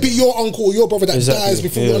 Don't let it be your uncle or your brother that dies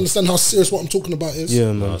before you understand how serious what I'm talking about is.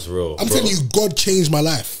 Yeah, man. That's real. I'm telling you, God changed my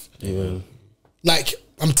life. Yeah. Like,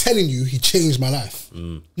 I'm telling you, he changed my life.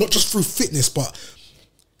 Not just through fitness, but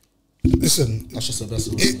listen, that's just the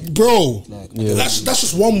best. Bro, that's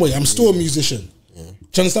just one way. I'm still a musician.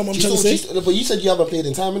 Do you understand what I'm trying to say? But you said you haven't played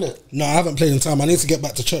in time, innit? No, I haven't played in time. I need to get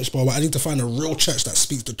back to church, bro. But I need to find a real church that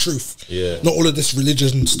speaks the truth. Yeah. Not all of this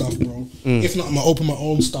religion stuff, bro. If not, I'm going to open my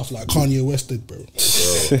own stuff like Kanye West did, bro.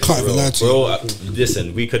 Can't even lie to you. Bro,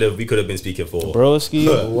 listen, we could have been speaking for broski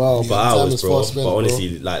for hours, bro. But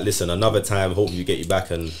honestly, like, listen, another time, hope we get you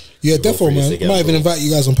back and defo, man. Again, might even invite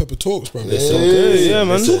you guys on Pepper Talks, bro. Yeah,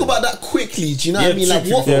 man. Talk about that quickly. Do you know what I mean? Like,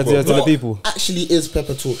 what the people actually is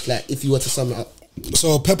Pepper Talks? Like, if you were to sum it up.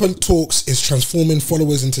 So Pepper Talks is transforming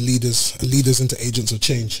followers into leaders and leaders into agents of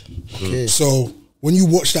change. Okay. So when you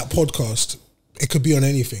watch that podcast, it could be on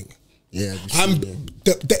anything. Yeah,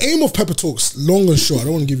 the aim of Pepper Talks, long and short, I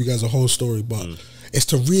don't want to give you guys a whole story, but it's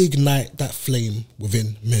to reignite that flame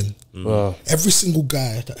within men. Wow. Every single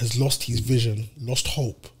guy that has lost his vision, lost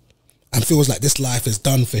hope, and feels like this life is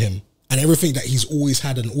done for him, and everything that he's always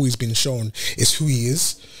had and always been shown is who he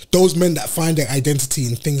is. Those men that find their identity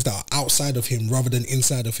in things that are outside of him rather than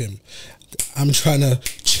inside of him. I'm trying to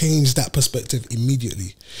change that perspective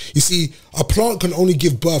immediately. You see, a plant can only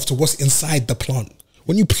give birth to what's inside the plant.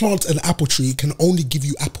 When you plant an apple tree, it can only give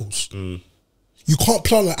you apples. You can't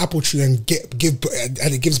plant an apple tree and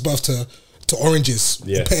it gives birth to oranges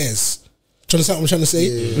or pears. Do you understand what I'm trying to say?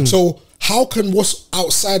 Yeah. So how can what's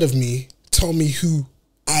outside of me tell me who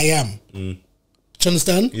I am? Do you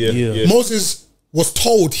understand? Yeah. Moses was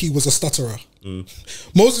told he was a stutterer.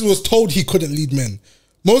 Moses was told he couldn't lead men.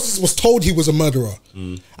 Moses was told he was a murderer.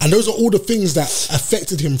 And those are all the things that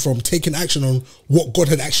affected him from taking action on what God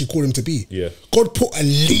had actually called him to be. Yeah. God put a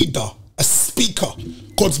leader, a speaker,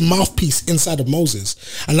 God's mouthpiece inside of Moses.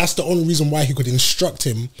 And that's the only reason why he could instruct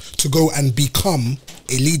him to go and become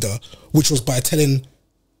a leader, which was by telling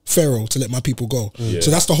Pharaoh to let my people go.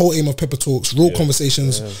 So that's the whole aim of Pepper Talks, real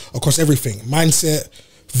conversations across everything. Mindset,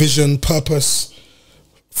 vision, purpose,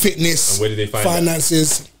 fitness, and where did they find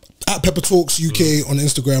finances. At Pepper Talks UK on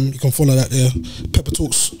Instagram, you can follow that there. Pepper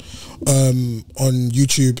Talks on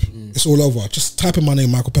YouTube, it's all over. Just type in my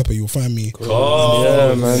name, Michael Pepper, you'll find me.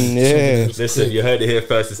 Yeah, man, yeah. Listen, you heard it here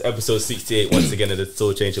first. It's episode 68 once again of the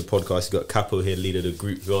Soul Changer podcast. You got Capo here, leader of the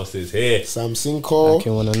group. Who else is here? Sam Cinco.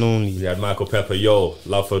 Okay, one and only. We had Michael Pepper. Yo,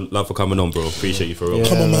 love for coming on, bro. Appreciate you for real.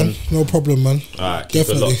 Come on, man. No problem, man. Alright, keep it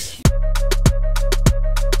Definitely. locked.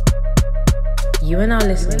 You are now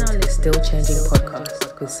listening to the Still Changing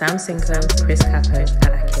podcast with Sam Cinco, Chris Capo, and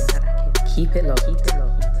Akin. Keep it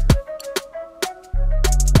locked.